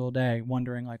every single day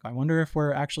wondering like, I wonder if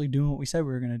we're actually doing what we said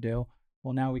we were going to do.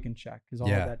 Well, now we can check because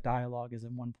all of that dialogue is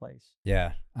in one place.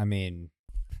 Yeah. I mean,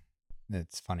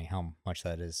 it's funny how much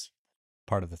that is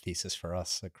part of the thesis for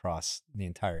us across the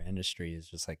entire industry is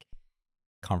just like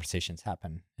conversations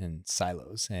happen in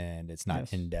silos and it's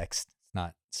not indexed. It's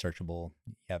not searchable.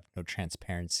 You have no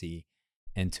transparency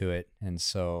into it. And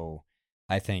so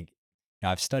I think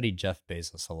I've studied Jeff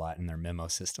Bezos a lot in their memo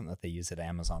system that they use at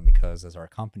Amazon because as our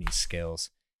company scales,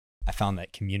 I found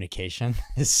that communication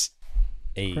is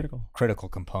a critical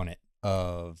component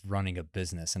of running a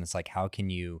business. And it's like, how can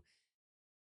you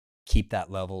keep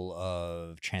that level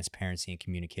of transparency and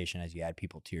communication as you add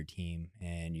people to your team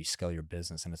and you scale your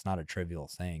business? And it's not a trivial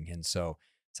thing. And so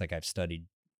it's like, I've studied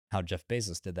how Jeff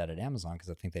Bezos did that at Amazon because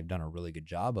I think they've done a really good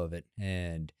job of it.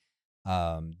 And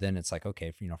then it's like,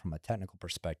 okay, from a technical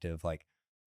perspective, like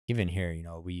even here,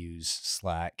 we use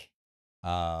Slack,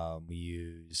 we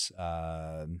use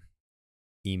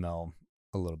email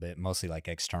a little bit, mostly like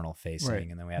external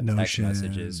facing. And then we have text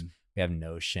messages, we have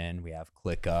Notion, we have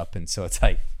ClickUp. And so it's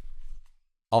like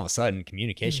all of a sudden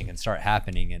communication can start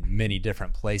happening in many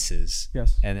different places.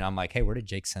 Yes. And then I'm like, hey, where did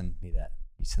Jake send me that?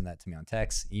 You send that to me on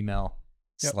text, email,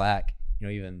 Slack,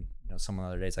 even, someone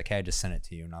the other day is like, hey, I just sent it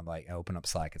to you. And I'm like, I open up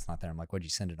Slack, it's not there. I'm like, what'd you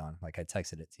send it on? Like I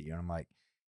texted it to you. And I'm like,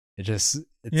 it's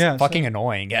fucking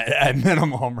annoying at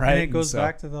minimum, right? And it goes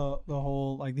back to the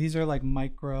whole, like, these are like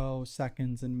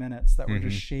microseconds and minutes that we're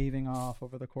just shaving off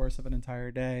over the course of an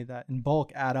entire day that in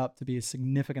bulk add up to be a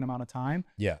significant amount of time.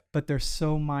 Yeah. But they're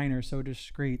so minor, so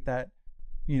discrete that,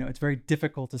 it's very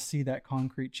difficult to see that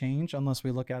concrete change unless we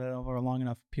look at it over a long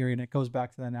enough period. And it goes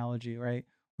back to the analogy, right?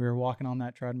 We were walking on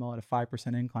that treadmill at a 5%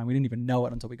 incline. We didn't even know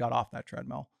it until we got off that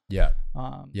treadmill. Yeah.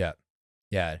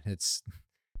 Yeah. It's,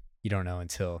 you don't know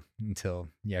until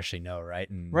you actually know, right?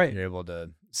 And you're able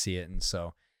to see it. And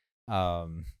so,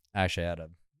 actually, I'm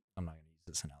not going to use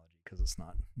this analogy because it's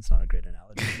not a great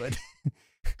analogy, but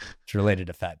it's related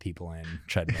to fat people and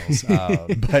treadmills.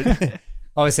 But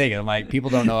I was saying, like,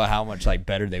 people don't know how much like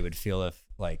better they would feel if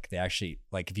like they actually,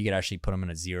 like if you could actually put them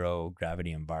in a zero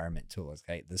gravity environment to like,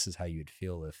 hey, this is how you would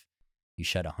feel if you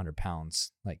shed 100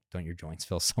 pounds. Like, don't your joints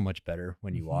feel so much better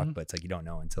when you walk? But it's like, you don't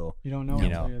know until until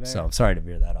you're there. So sorry to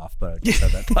veer that off, but I just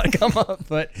had that thought come up.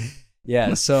 But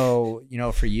yeah, so,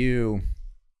 for you,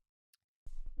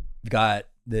 you've got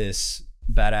this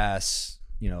badass,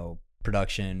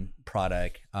 production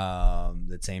product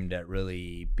that's aimed at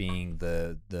really being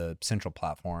the central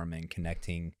platform and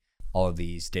connecting all of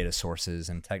these data sources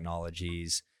and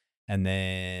technologies. And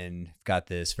then got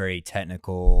this very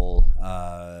technical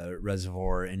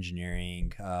reservoir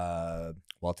engineering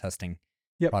well testing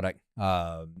product.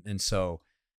 And so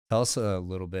tell us a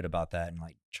little bit about that and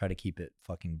like try to keep it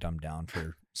fucking dumbed down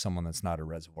for someone that's not a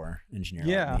reservoir engineer.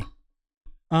 Yeah.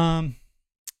 Like me.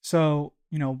 So,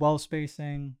 well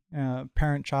spacing,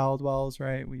 parent-child wells,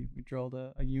 right? We drilled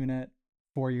a unit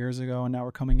 4 years ago and now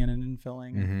we're coming in and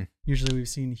infilling. Usually we've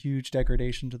seen huge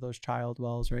degradation to those child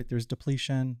wells, right? There's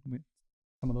depletion.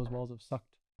 Some of those wells have sucked,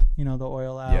 the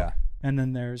oil out. Yeah. And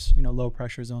then there's, low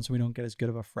pressure zones, so we don't get as good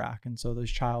of a frac. And so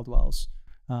those child wells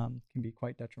can be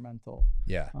quite detrimental.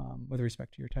 Yeah. With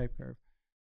respect to your type curve.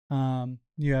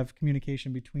 You have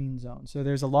communication between zones. So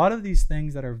there's a lot of these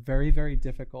things that are very, very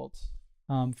difficult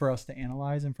for us to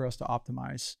analyze and for us to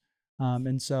optimize.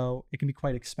 And so it can be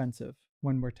quite expensive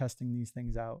when we're testing these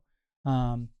things out.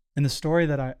 And the story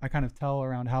that I kind of tell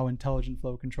around how intelligent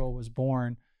flow control was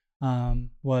born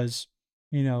was,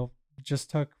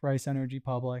 just took Rice Energy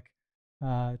public.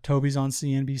 Toby's on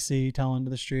CNBC telling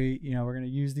to the street, we're going to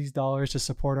use these dollars to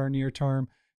support our near-term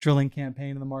drilling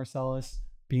campaign in the Marcellus.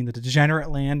 Being the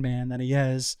degenerate landman that he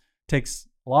is, takes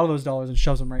a lot of those dollars and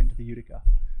shoves them right into the Utica.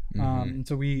 And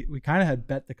so we kind of had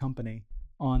bet the company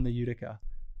on the Utica.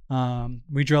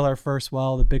 We drill our first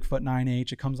well, the Bigfoot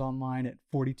 9H. It comes online at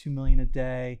 42 million a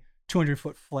day,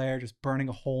 200-foot flare, just burning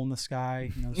a hole in the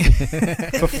sky.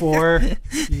 Before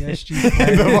ESG.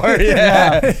 Before,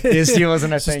 ESG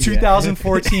wasn't a thing. This is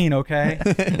 2014, okay?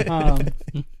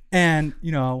 And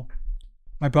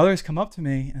my brothers come up to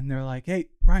me and they're like, "Hey,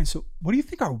 Ryan, so what do you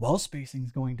think our well spacing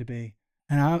is going to be?"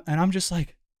 And I'm just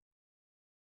like,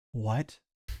 "What?"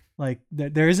 Like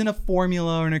there isn't a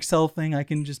formula or an Excel thing. I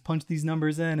can just punch these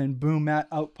numbers in and boom,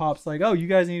 out pops like, "Oh, you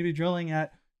guys need to be drilling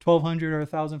at 1,200 or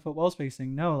 1,000-foot well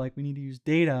spacing." No, like we need to use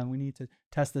data and we need to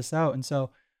test this out. And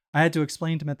so I had to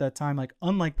explain to him at that time, like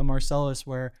unlike the Marcellus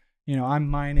where, I'm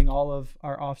mining all of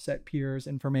our offset peers'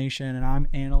 information and I'm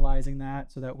analyzing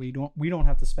that so that we don't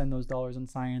have to spend those dollars on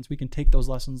science. We can take those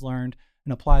lessons learned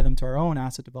and apply them to our own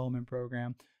asset development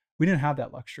program. We didn't have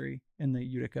that luxury in the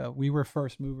Utica. We were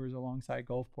first movers alongside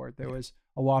Gulfport. There was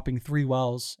a whopping 3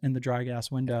 wells in the dry gas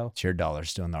window. It's your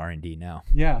dollars doing the R&D now.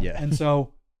 Yeah. And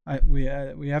so we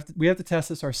have to test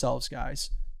this ourselves, guys.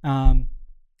 And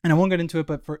I won't get into it,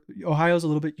 but for Ohio's a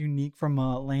little bit unique from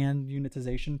a land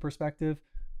unitization perspective,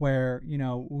 where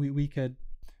we could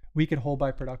hold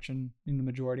by production in the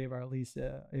majority of our lease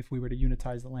if we were to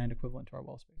unitize the land equivalent to our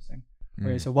well spacing.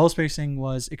 Okay, so well spacing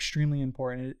was extremely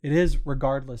important. It is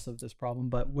regardless of this problem,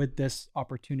 but with this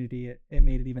opportunity, it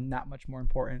made it even that much more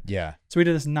important. Yeah. So we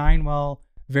did this 9-well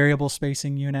variable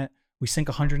spacing unit. We sink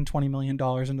 $120 million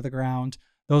into the ground.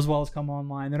 Those wells come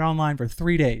online. They're online for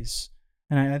 3 days.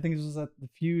 And I think this was at the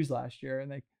Fuse last year. And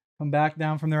they come back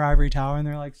down from their ivory tower and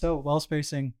they're like, "So well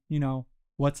spacing,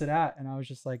 what's it at?" And I was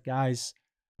just like, "Guys,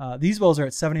 these wells are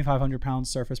at 7,500 pounds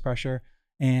surface pressure.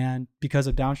 And because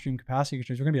of downstream capacity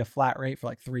constraints, we're going to be a flat rate for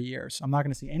like 3 years. I'm not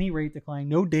going to see any rate decline,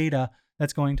 no data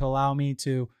that's going to allow me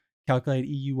to calculate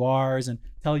EURs and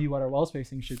tell you what our well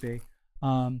spacing should be.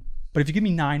 But if you give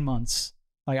me 9 months,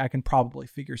 like I can probably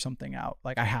figure something out.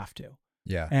 Like I have to."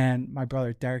 Yeah. And my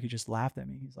brother Derek, he just laughed at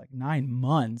me. He's like, 9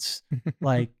 months?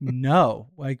 Like, no.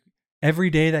 Like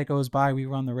every day that goes by, we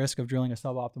run the risk of drilling a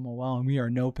suboptimal well, and we are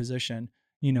in no position,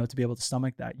 to be able to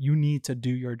stomach that. You need to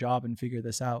do your job and figure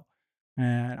this out.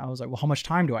 And I was like, "Well, how much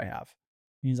time do I have?"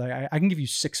 And he's like, I can give you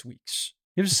 6 weeks.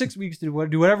 You have 6 weeks to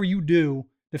do whatever you do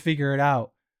to figure it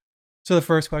out. So the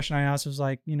first question I asked was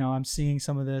like, I'm seeing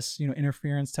some of this,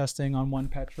 interference testing on one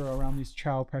petro around these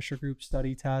chow pressure group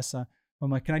study tests. I'm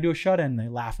like, "Can I do a shut-in?" They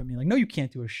laugh at me like, "No, you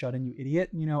can't do a shut-in, you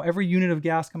idiot. Every unit of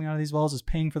gas coming out of these wells is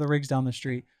paying for the rigs down the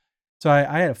street." So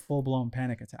I had a full-blown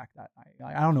panic attack that night.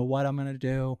 I don't know what I'm going to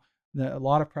do. A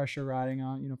lot of pressure riding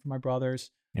on, for my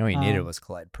brothers. What you needed was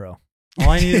Collide Pro. All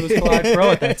I needed was Collide Pro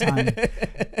at that time.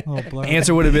 Oh, blur.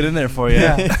 Answer would have been in there for you.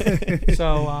 Yeah.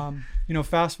 So,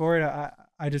 fast forward,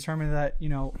 I determined that,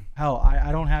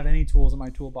 I don't have any tools in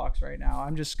my toolbox right now.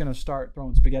 I'm just going to start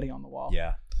throwing spaghetti on the wall.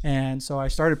 Yeah. And so I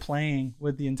started playing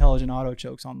with the intelligent auto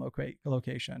chokes on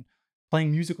location,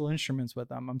 playing musical instruments with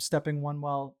them. I'm stepping one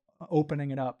well, opening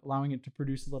it up, allowing it to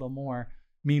produce a little more.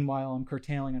 Meanwhile, I'm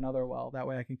curtailing another well. That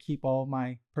way I can keep all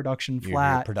my production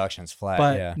flat. Your production's flat,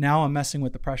 but now I'm messing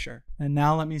with the pressure. And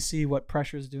now let me see what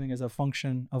pressure is doing as a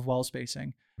function of well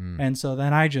spacing. And so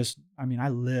then I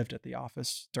lived at the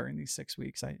office during these 6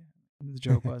 weeks. The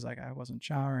joke was like, I wasn't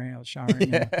showering. I was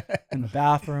showering in the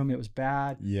bathroom. It was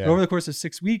bad. Yeah. But over the course of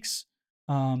 6 weeks,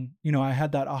 I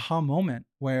had that aha moment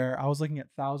where I was looking at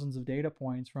thousands of data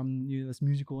points from this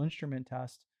musical instrument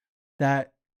test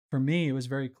that for me, it was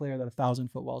very clear that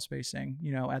 1,000-foot well spacing,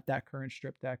 at that current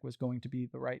strip deck was going to be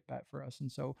the right bet for us.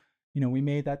 And so, we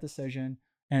made that decision.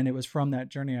 And it was from that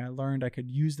journey I learned I could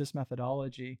use this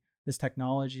methodology, this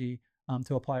technology,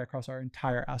 to apply across our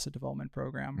entire asset development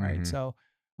program, right? Mm-hmm. So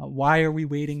why are we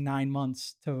waiting 9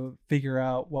 months to figure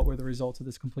out what were the results of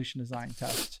this completion design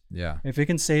test? Yeah. If it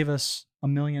can save us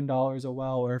 $1 million a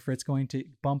well, or if it's going to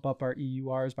bump up our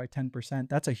EURs by 10%,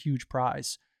 that's a huge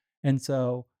prize. And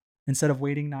so instead of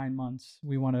waiting 9 months,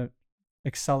 we want to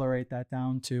accelerate that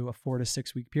down to a 4 to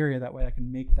 6 week period. That way I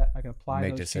can apply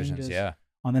those decisions, changes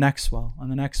on the next well.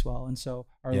 And so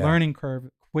our learning curve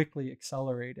quickly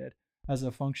accelerated as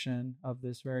a function of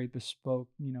this very bespoke,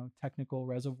 technical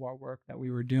reservoir work that we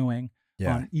were doing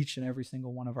on each and every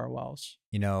single one of our wells.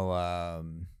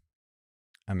 The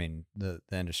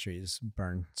industry has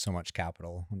burned so much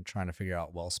capital on trying to figure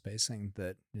out well spacing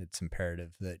that it's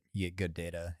imperative that you get good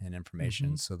data and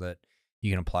information so that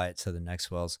you can apply it to the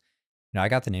next wells. I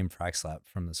got the name Frac Slap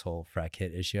from this whole frac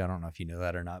hit issue. I don't know if you know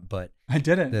that or not, but I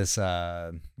didn't. This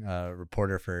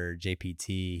reporter for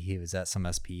JPT, he was at some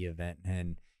SPE event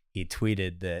and he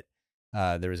tweeted that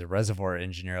there was a reservoir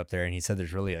engineer up there and he said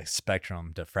there's really a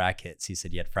spectrum to frac hits. He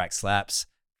said you had frac slaps,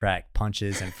 frac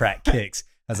punches, and frac kicks.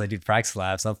 I was like, dude, Frax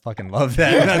Labs, I fucking love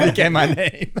that. That became my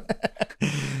name.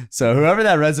 So whoever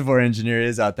that reservoir engineer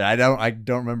is out there, I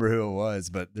don't remember who it was,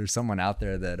 but there's someone out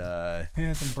there that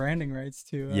yeah, some branding rights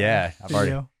too.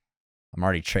 I'm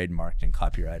already trademarked and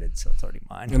copyrighted, so it's already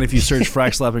mine. And if you search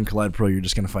Frax Lab and Collide Pro, you're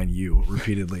just going to find you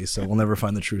repeatedly. So we'll never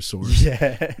find the true source.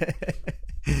 Yeah.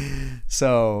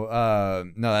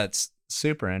 So, no, that's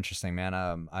super interesting, man.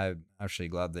 I'm actually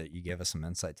glad that you gave us some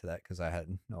insight to that because I had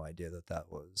no idea that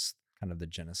was kind of the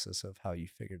genesis of how you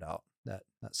figured out that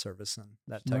service and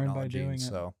that Just learn by technology. doing And it.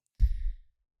 so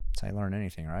that's how you learn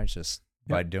anything, right? It's just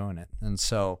by doing it. And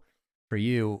so for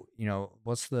you,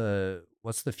 what's the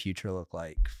future look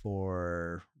like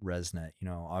for Resnet?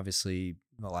 Obviously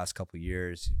the last couple of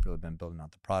years, you've really been building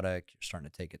out the product. You're starting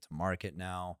to take it to market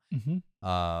now. Mm-hmm.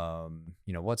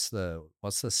 What's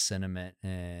the sentiment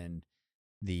and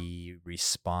the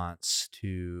response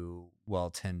to well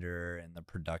tender and the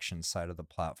production side of the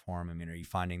platform? I mean, are you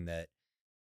finding that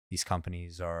these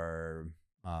companies are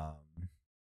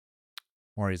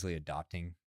more easily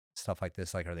adopting stuff like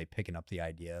this? Like, are they picking up the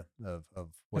idea of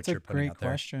what you're putting out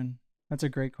there? That's a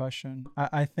great question.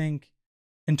 I think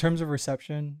in terms of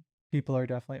reception, people are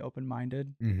definitely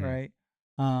open-minded, right?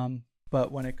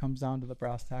 But when it comes down to the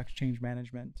brass tacks, change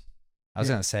management, I was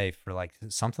going to say for like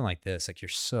something like this, like you're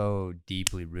so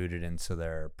deeply rooted into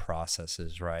their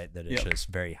processes, right? That it's just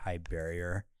very high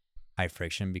barrier, high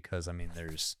friction, because I mean,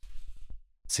 there's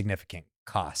significant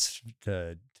cost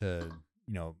to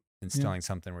instilling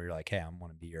something where you're like, hey, I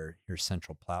want to be your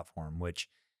central platform, which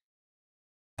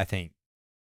I think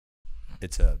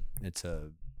it's a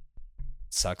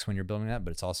sucks when you're building that,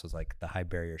 but it's also like the high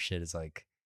barrier shit is like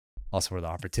also where the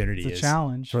opportunity is.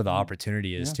 Challenge. Where the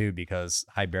opportunity is too, because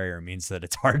high barrier means that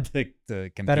it's hard to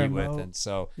compete better with, moat. and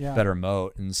so better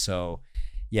moat, and so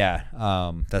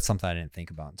that's something I didn't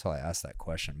think about until I asked that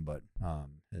question. But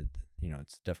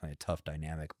it's definitely a tough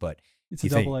dynamic, but it's a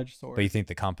double-edged sword. But you think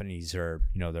the companies are,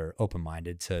 they're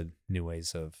open-minded to new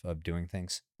ways of doing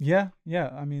things? Yeah.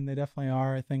 I mean, they definitely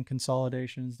are. I think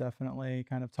consolidation is definitely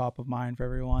kind of top of mind for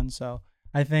everyone. So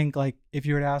I think, like, if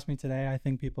you were to ask me today, I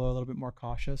think people are a little bit more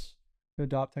cautious to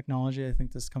adopt technology. I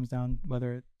think this comes down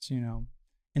whether it's,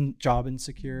 in job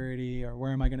insecurity or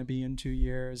where am I going to be in 2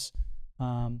 years.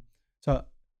 So,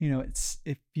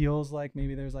 it feels like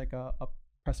maybe there's like a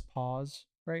press pause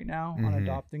right now on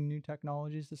adopting new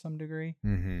technologies to some degree,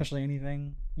 especially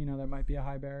anything, that might be a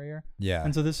high barrier. Yeah.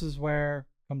 And so this is where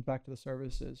it comes back to the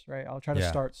services, right? I'll try to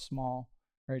start small,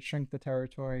 right? Shrink the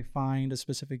territory, find a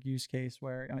specific use case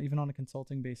where even on a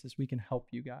consulting basis, we can help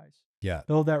you guys. Yeah.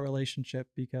 Build that relationship,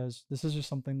 because this is just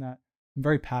something that I'm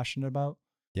very passionate about.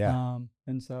 Yeah.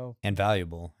 And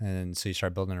valuable. And so you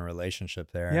start building a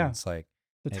relationship there. Yeah. And it's like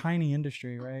the tiny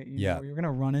industry, right? You're going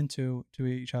to run into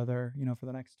each other, for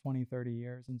the next 20, 30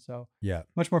 years. And so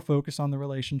much more focused on the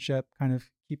relationship, kind of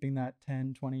keeping that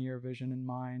 10, 20-year vision in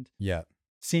mind. Yeah.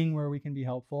 Seeing where we can be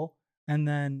helpful. And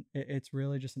then it's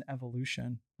really just an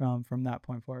evolution from that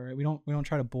point forward. Right? We don't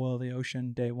try to boil the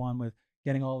ocean day one with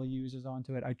getting all the users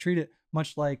onto it. I treat it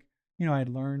much like, I'd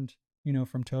learned,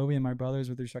 from Toby and my brothers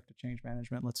with respect to change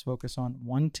management. Let's focus on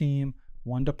one team,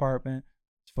 one department.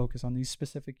 Let's focus on these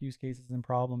specific use cases and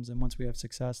problems. And once we have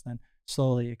success, then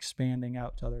slowly expanding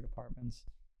out to other departments.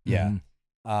 Yeah.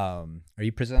 Are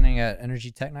you presenting at Energy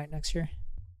Tech Night next year?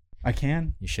 I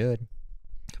can. You should.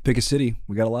 Pick a city.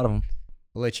 We got a lot of them.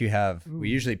 We'll let you have. We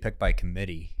usually pick by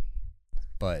committee,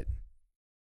 but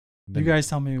you guys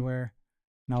tell me where,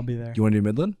 and I'll be there. You want to do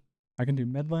Midland? I can do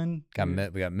Midland.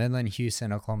 We got Midland,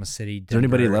 Houston, Oklahoma City, Denver. Is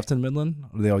there anybody left in Midland,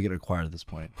 or do they all get acquired at this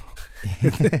point?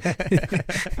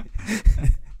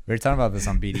 We were talking about this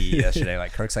on BDE yesterday.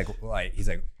 Like Kirk's like he's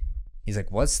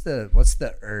like, what's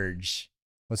the urge?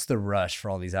 What's the rush for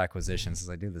all these acquisitions? It's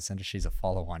like, dude, this industry is a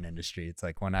follow-on industry. It's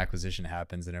like one acquisition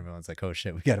happens and everyone's like, oh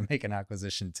shit, we got to make an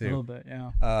acquisition too. A little bit,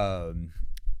 yeah.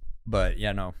 But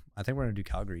yeah, no, I think we're gonna do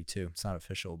Calgary too. It's not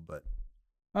official, but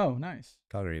oh, nice.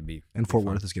 Calgary would be. And Fort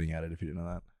Worth is getting added if you didn't know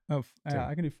that. Oh, yeah,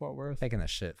 I can do Fort Worth. Taking this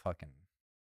shit fucking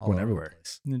all going over everywhere. the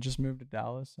place. And then just moved to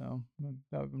Dallas, so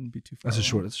that wouldn't be too far. That's a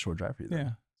short drive for you. Then.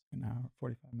 Yeah, an hour,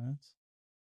 45 minutes.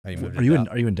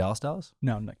 Are you in Dallas?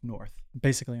 No, like north,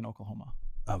 basically in Oklahoma.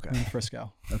 Okay. In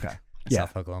Frisco. Okay.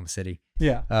 South Oklahoma City.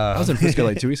 Yeah. I was in Frisco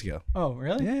like 2 weeks ago. Oh,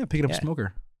 really? Yeah, picking up a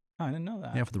smoker. Oh, I didn't know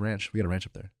that. Yeah, for the ranch. We got a ranch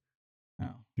up there.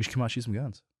 Oh. You should come out, shoot some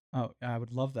guns. Oh, I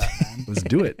would love that, man. Let's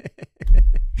do it.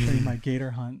 Show you my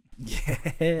gator hunt.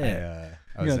 Yeah.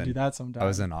 We gotta do that sometime. I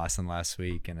was in Austin last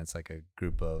week, and it's like a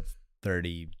group of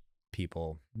 30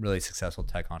 people, really successful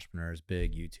tech entrepreneurs,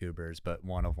 big YouTubers, but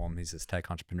one of them, he's this tech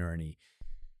entrepreneur, and he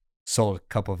sold a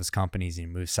couple of his companies and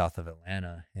he moved south of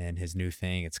Atlanta. And his new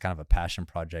thing, it's kind of a passion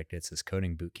project. It's his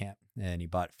coding boot camp. And he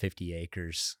bought 50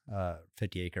 acre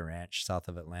ranch south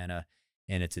of Atlanta.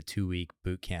 And it's a 2-week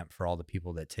boot camp for all the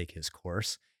people that take his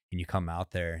course. And you come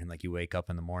out there and like you wake up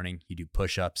in the morning, you do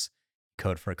push-ups,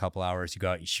 code for a couple hours, you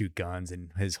go out, you shoot guns,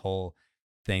 and his whole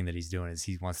thing that he's doing is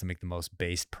he wants to make the most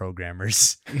based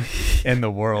programmers in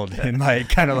the world and like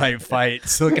kind of like fight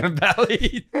Silicon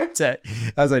Valley tech.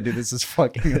 I was like, dude, this is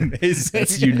fucking amazing.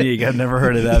 That's unique. I've never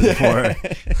heard of that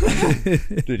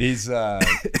before. Dude, he's a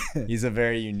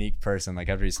very unique person. Like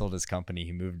after he sold his company,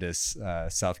 he moved to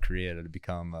South Korea to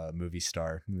become a movie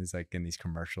star. He was like in these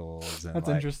commercials. And That's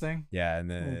like, interesting. yeah, and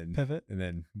then pivot, and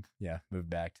then moved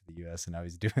back to the US, and now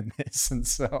he's doing this. And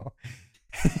so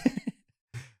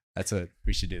that's what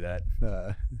we should do. That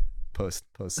post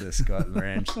this, go out in the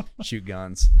range, shoot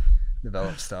guns,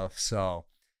 develop stuff. So,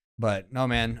 but no,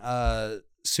 man,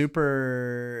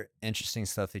 super interesting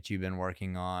stuff that you've been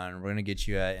working on. We're gonna get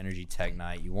you at Energy Tech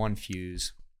Night. You won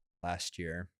Fuse last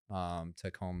year.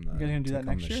 Took home the. You're gonna do that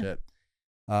next year?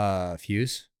 Ship.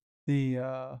 Fuse.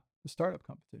 The startup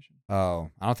competition. Oh,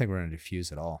 I don't think we're gonna do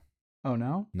Fuse at all. Oh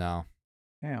no. No.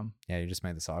 Damn. Yeah, you just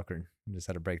made this awkward. You just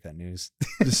had to break that news.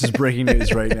 This is breaking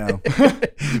news right now.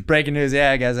 Breaking news.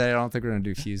 Yeah, guys, I don't think we're going to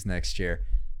do Fuse next year.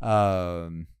 I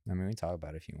mean, we can talk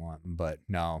about it if you want, but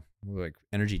no, we're like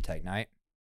Energy Tech Night.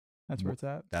 That's where it's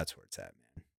at. That's where it's at,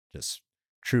 man. Just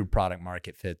true product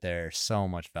market fit there. So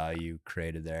much value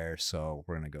created there. So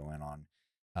we're going to go in on,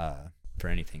 for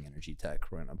anything energy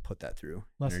tech, we're going to put that through.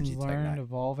 Lessons Energy Tech learned, Night.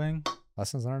 evolving.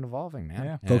 Lessons learned, evolving, man.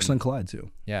 Yeah. Focus on Clyde too.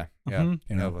 Yeah. Mm-hmm.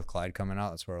 You know, with Clyde coming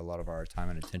out, that's where a lot of our time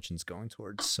and attention's going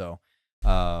towards. So, you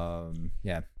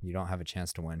don't have a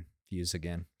chance to win Fuse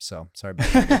again. So sorry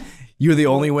about that. You're the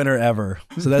only winner ever.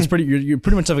 So that's pretty. You're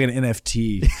pretty much having an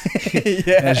NFT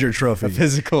as your trophy. A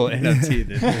physical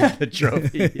NFT, the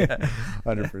trophy. Yeah,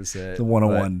 100%. The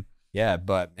 101. Yeah,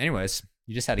 but anyways,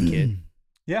 you just had a kid.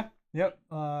 Yeah. Yep.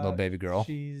 Little baby girl.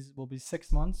 Will be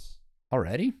 6 months.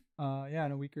 Already? Yeah,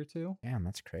 in a week or two. Damn,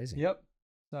 that's crazy. Yep.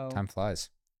 So time flies.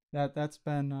 That's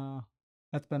been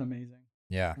amazing.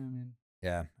 Yeah. I mean,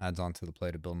 yeah, adds on to the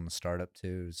plate of building a startup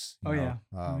too. Is, I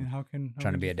mean, how can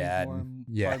trying to be you a dad? think more in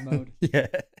Yeah. hard mode? Yeah.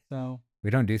 So we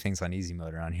don't do things on easy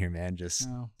mode around here, man. Just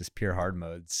pure hard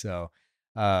mode. So,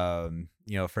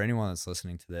 for anyone that's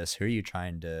listening to this, who are you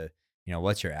trying to,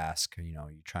 what's your ask?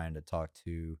 You trying to talk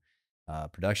to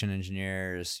production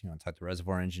engineers, talk to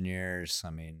reservoir engineers. I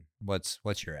mean, what's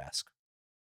your ask?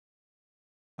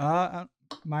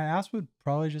 My ask would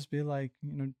probably just be like,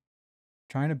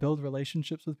 trying to build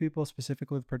relationships with people,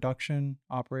 specifically with production,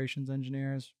 operations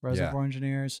engineers, reservoir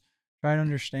engineers. Try to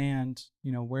understand,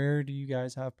 where do you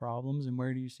guys have problems and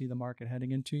where do you see the market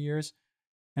heading in 2 years?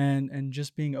 And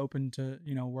just being open to,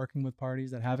 working with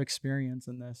parties that have experience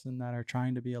in this and that are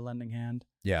trying to be a lending hand.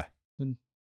 Yeah. And,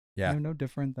 no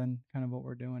different than kind of what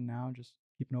we're doing now. Just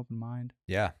keep an open mind.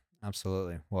 Yeah,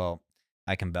 absolutely. Well,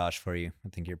 I can vouch for you. I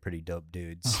think you're a pretty dope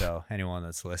dude. So anyone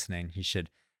that's listening, you should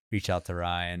reach out to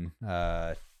Ryan.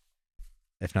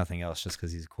 If nothing else, just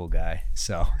because he's a cool guy.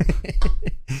 So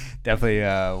definitely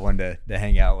one to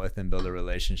hang out with and build a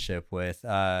relationship with.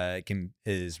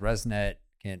 Is Resnet,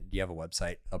 do you have a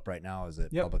website up right now? Is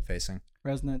it public facing?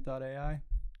 Resnet.ai.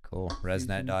 Cool.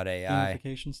 Resnet.ai.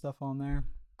 Gamification stuff on there.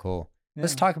 Cool. Yeah.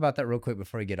 Let's talk about that real quick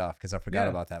before we get off, because I forgot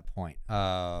about that point.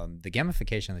 The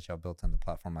gamification that y'all built on the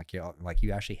platform,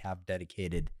 you actually have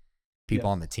dedicated people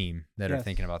on the team that are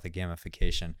thinking about the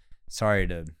gamification. Sorry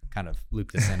to kind of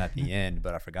loop this in at the end,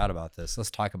 but I forgot about this. Let's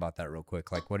talk about that real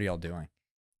quick. Like, what are y'all doing?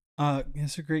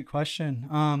 That's a great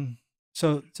question.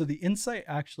 So the insight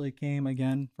actually came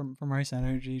again from Rice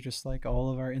Energy, just like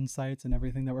all of our insights and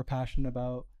everything that we're passionate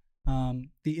about.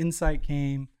 The insight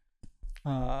came,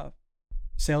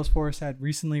 Salesforce had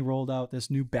recently rolled out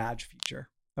this new badge feature.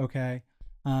 Okay.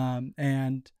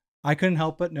 And I couldn't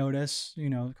help but notice,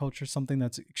 culture is something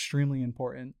that's extremely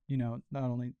important, not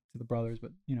only to the brothers,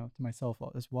 but, to myself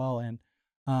as well. And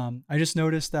I just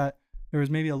noticed that there was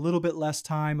maybe a little bit less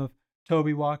time of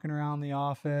Toby walking around the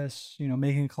office,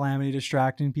 making a calamity,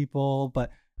 distracting people,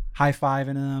 but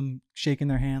high-fiving them, shaking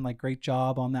their hand, like, great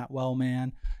job on that, well,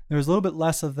 man. There was a little bit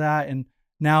less of that. And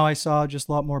now I saw just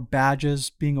a lot more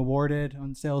badges being awarded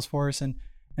on Salesforce. And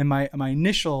my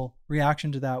initial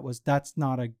reaction to that was, that's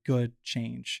not a good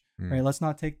change, right? Let's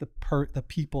not take the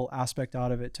people aspect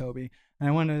out of it, Toby. And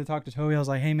I wanted to talk to Toby. I was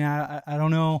like, hey man, I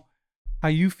don't know how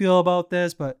you feel about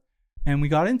this, and we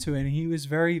got into it and he was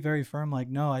very, very firm. Like,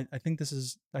 no, I think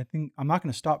I'm not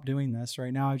going to stop doing this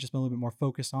right now. I've just been a little bit more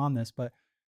focused on this, but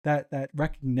that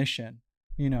recognition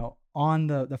on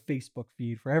the Facebook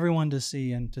feed for everyone to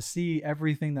see, and to see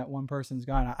everything that one person's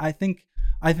got. I think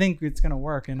it's going to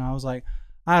work. And I was like,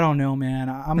 I don't know, man.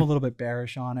 I'm a little bit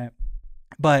bearish on it.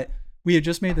 But we had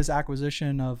just made this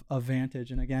acquisition of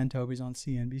Vantage. And again, Toby's on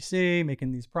CNBC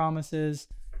making these promises.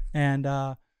 And,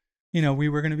 we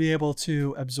were going to be able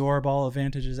to absorb all of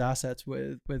Vantage's assets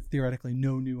with theoretically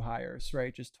no new hires,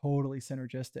 right? Just totally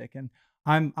synergistic. And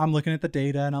I'm looking at the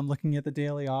data, and I'm looking at the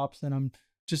daily ops, and I'm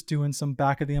just doing some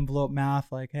back of the envelope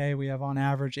math. Like, hey, we have on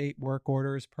average 8 work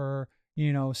orders per,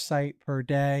 site per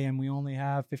day. And we only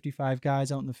have 55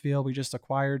 guys out in the field. We just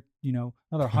acquired, another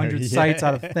 100 sites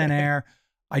out of thin air.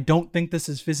 I don't think this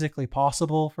is physically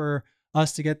possible for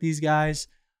us to get these guys.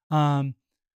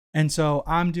 And so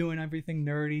I'm doing everything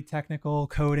nerdy, technical,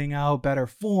 coding out better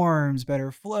forms, better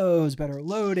flows, better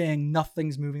loading.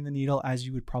 Nothing's moving the needle, as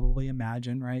you would probably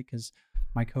imagine, right? Because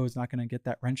my code's not going to get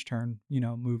that wrench turn,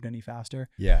 moved any faster.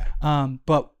 Yeah.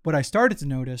 But what I started to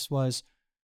notice was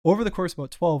over the course of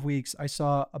about 12 weeks, I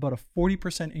saw about a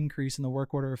 40% increase in the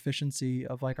work order efficiency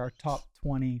of like our top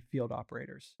 20 field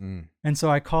operators. And so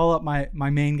I call up my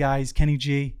main guys, Kenny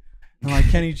G. I'm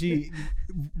like, Kenny G,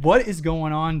 what is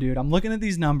going on, dude? I'm looking at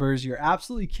these numbers. You're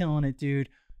absolutely killing it, dude.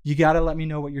 You got to let me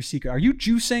know what your secret. Are you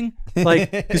juicing?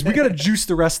 Like, because we got to juice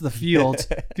the rest of the field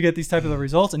to get these type of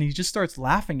results. And he just starts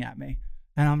laughing at me.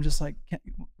 And I'm just like,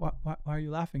 why are you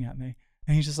laughing at me?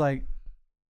 And he's just like,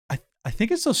 I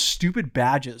think it's those stupid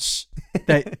badges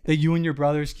that you and your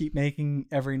brothers keep making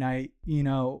every night, And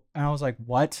I was like,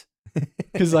 what?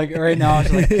 Because like right now, I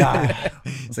was like, God.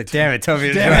 It's like, damn it,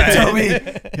 Toby.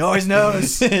 He always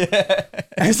knows.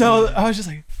 And so I was just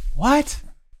like, what?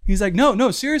 He's like,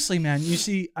 no, seriously, man. You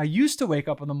see, I used to wake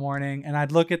up in the morning and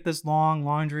I'd look at this long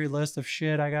laundry list of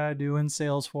shit I got to do in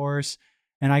Salesforce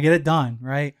and I get it done,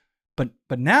 right?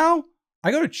 But now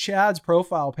I go to Chad's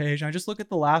profile page and I just look at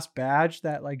the last badge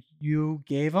that like you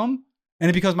gave him. And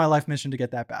it becomes my life mission to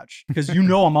get that badge because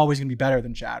I'm always going to be better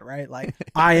than Chad, right? Like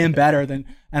I am better than,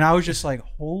 and I was just like,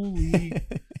 holy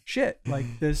shit.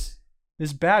 Like this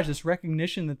badge, this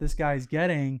recognition that this guy is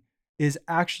getting is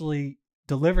actually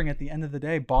delivering at the end of the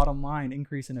day, bottom line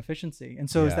increase in efficiency. And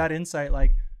so is that insight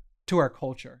like to our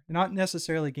culture, not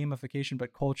necessarily gamification,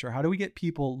 but culture. How do we get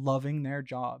people loving their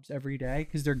jobs every day?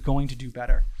 Because they're going to do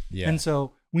better. Yeah. And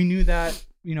so we knew that,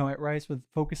 at Rice with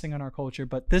focusing on our culture,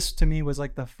 but this to me was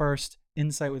like the first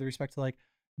insight with respect to like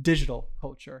digital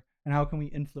culture and how can we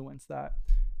influence that.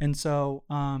 And so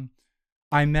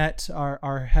I met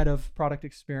our head of product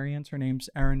experience. Her name's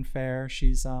Erin Fair.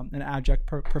 She's an adjunct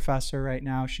professor right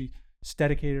now. She's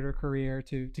dedicated her career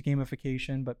to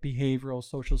gamification, but behavioral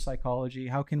social psychology.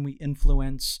 How can we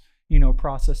influence,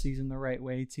 processes in the right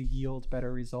way to yield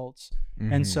better results?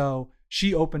 Mm-hmm. And so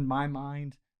she opened my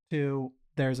mind to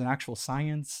there's an actual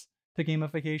science to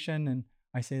gamification. And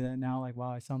I say that now like,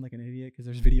 wow, I sound like an idiot because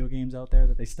there's video games out there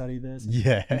that they study this and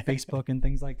Facebook and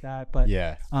things like that. But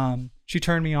she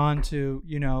turned me on to,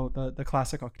 the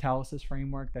classic Octalysis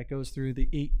framework that goes through the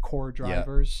 8 core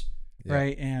drivers,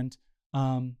 right? And,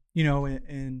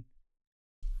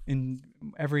 in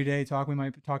everyday talk, we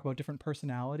might talk about different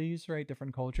personalities, right?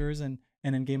 Different cultures. And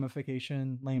in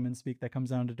gamification, layman speak, that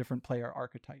comes down to different player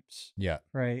archetypes. Yeah.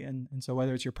 Right. And so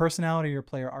whether it's your personality or your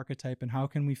player archetype, and how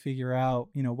can we figure out,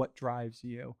 what drives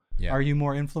you? Yeah. Are you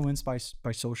more influenced by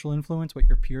social influence, what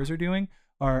your peers are doing?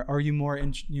 Or are you more,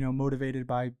 motivated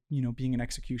by, being an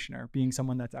executioner, being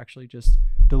someone that's actually just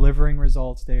delivering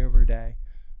results day over day?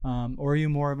 Or are you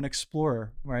more of an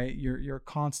explorer, right? You're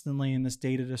constantly in this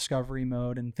data discovery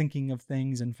mode and thinking of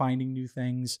things and finding new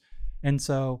things. And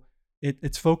so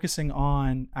it's focusing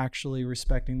on actually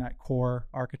respecting that core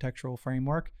architectural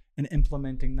framework and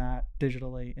implementing that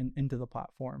digitally into the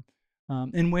platform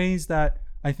in ways that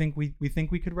I think we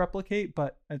think we could replicate,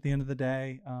 but at the end of the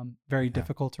day, very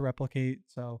difficult to replicate.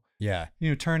 So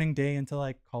turning day into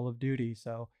like Call of Duty.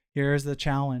 So here's the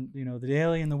challenge, the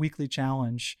daily and the weekly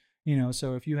challenge.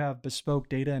 So if you have bespoke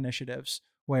data initiatives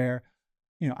where,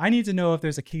 I need to know if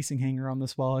there's a casing hanger on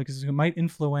this wall because it might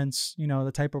influence,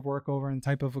 the type of workover and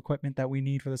type of equipment that we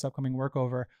need for this upcoming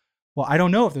workover. Well, I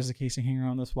don't know if there's a casing hanger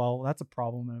on this wall. Well, that's a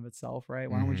problem in of itself, right?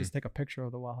 Why don't we just take a picture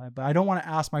of the wellhead? But I don't want to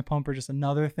ask my pumper just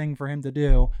another thing for him to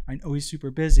do. I know he's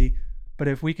super busy, but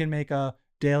if we can make a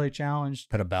daily challenge,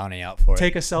 put a bounty out for it,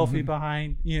 take a selfie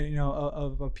behind,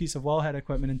 of a piece of wellhead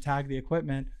equipment and tag the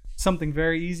equipment. Something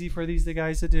very easy for these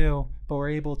guys to do, but we're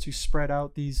able to spread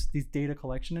out these data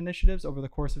collection initiatives over the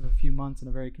course of a few months in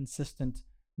a very consistent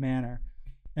manner.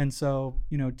 And so,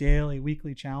 daily,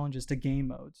 weekly challenges to game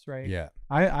modes, right? Yeah.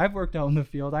 I've worked out in the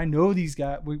field. I know these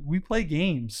guys. We play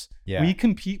games. Yeah. We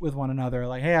compete with one another.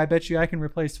 Like, hey, I bet you I can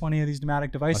replace 20 of these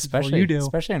pneumatic devices before you do.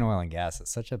 Especially in oil and gas.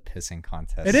 It's such a pissing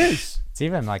contest. It is. It's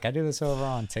even like I do this over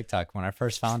on TikTok. When I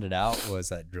first found it out was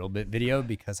that drill bit video,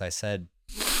 because I said,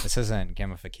 this isn't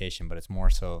gamification, but it's more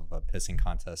so of a pissing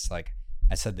contest. Like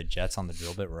I said, the jets on the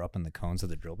drill bit were up in the cones of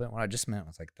the drill bit. What I just meant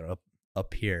was like they're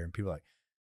up here, and people are like,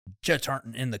 jets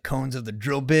aren't in the cones of the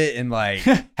drill bit, and like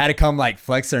had to come like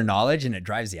flex their knowledge, and it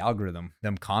drives the algorithm,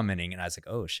 them commenting. And I was like,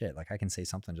 oh shit, like I can say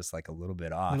something just like a little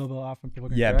bit off. And people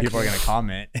are people are gonna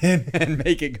comment and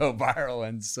make it go viral.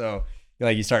 And so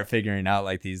like you start figuring out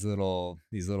like these little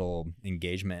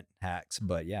engagement hacks.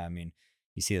 But yeah, I mean,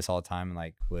 you see this all the time,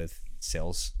 like with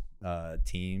sales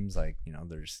teams, like,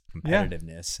 there's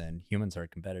competitiveness, and humans are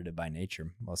competitive by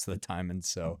nature most of the time. And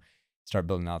so start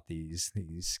building out these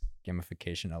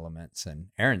gamification elements. And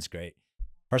Aaron's great.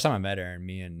 First time I met Aaron,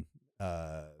 me and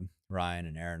Ryan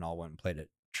and Aaron all went and played at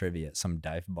trivia at some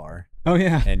dive bar. Oh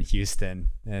yeah, in Houston.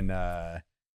 And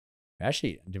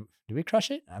actually, did we crush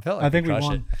it? I think we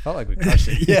won. I felt like we crushed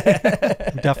it.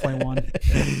 Yeah, we definitely won.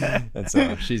 And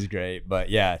so she's great. But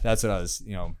yeah, that's what I was,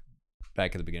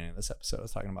 back at the beginning of this episode, I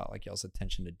was talking about like y'all's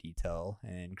attention to detail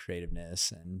and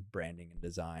creativeness and branding and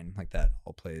design. Like that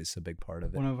all plays a big part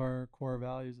of it. One of our core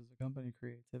values as a company,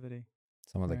 creativity.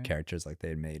 Some of the characters like they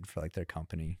had made for like their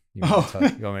company. You want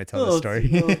me to tell the story?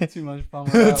 A little too much fun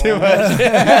with that too much.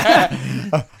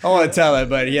 I want to tell it,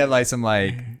 but he had like some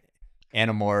like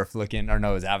anamorph looking, or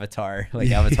no, it was Avatar, like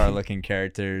Avatar looking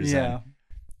characters. Yeah.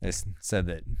 They said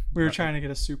that we were trying to get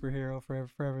a superhero for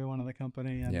everyone in the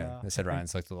company, and they said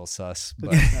Ryan's looked a little sus. The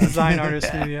but design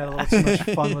artist maybe had a little too much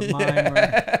fun with mine.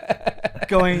 We're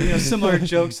going, similar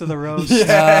jokes to the roast.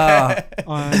 Yeah.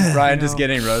 Ryan just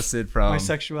getting roasted from my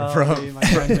sexuality, my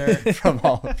gender, from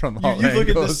all you look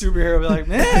at the superhero and be like,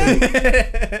 man,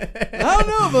 I don't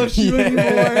know about you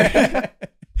anymore.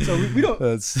 So we don't.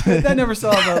 That never saw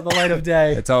the light of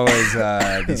day. It's always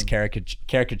these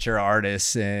caricature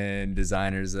artists and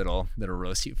designers that'll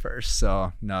roast you first.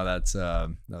 So no,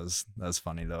 that was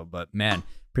funny though. But man,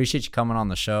 appreciate you coming on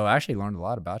the show. I actually learned a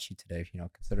lot about you today.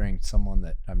 Considering someone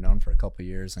that I've known for a couple of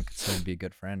years and considered to be a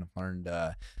good friend, I've learned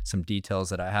some details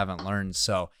that I haven't learned.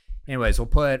 So, anyways, we'll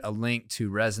put a link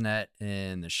to Resnet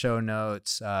in the show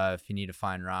notes. If you need to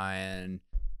find Ryan,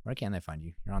 where can they find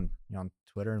you? You're on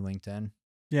Twitter, LinkedIn.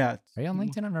 Yeah. Are you on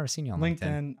LinkedIn? I've never seen you on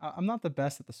LinkedIn. I'm not the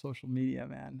best at the social media,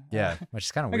 man. Yeah, which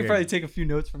is kind of weird. I could probably take a few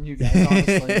notes from you guys,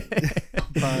 honestly.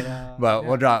 But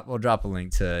we'll drop a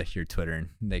link to your Twitter, and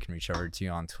they can reach over to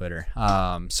you on Twitter.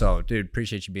 So, dude,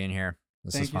 appreciate you being here.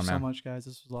 Thank you so much, guys.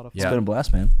 This was a lot of fun. It's been a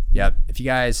blast, man. Yep. If you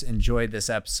guys enjoyed this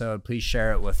episode, please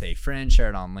share it with a friend. Share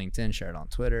it on LinkedIn. Share it on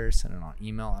Twitter. Send it on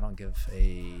email. I don't give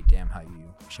a damn how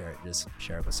you share it. Just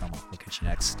share it with someone. We'll catch you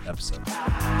next episode.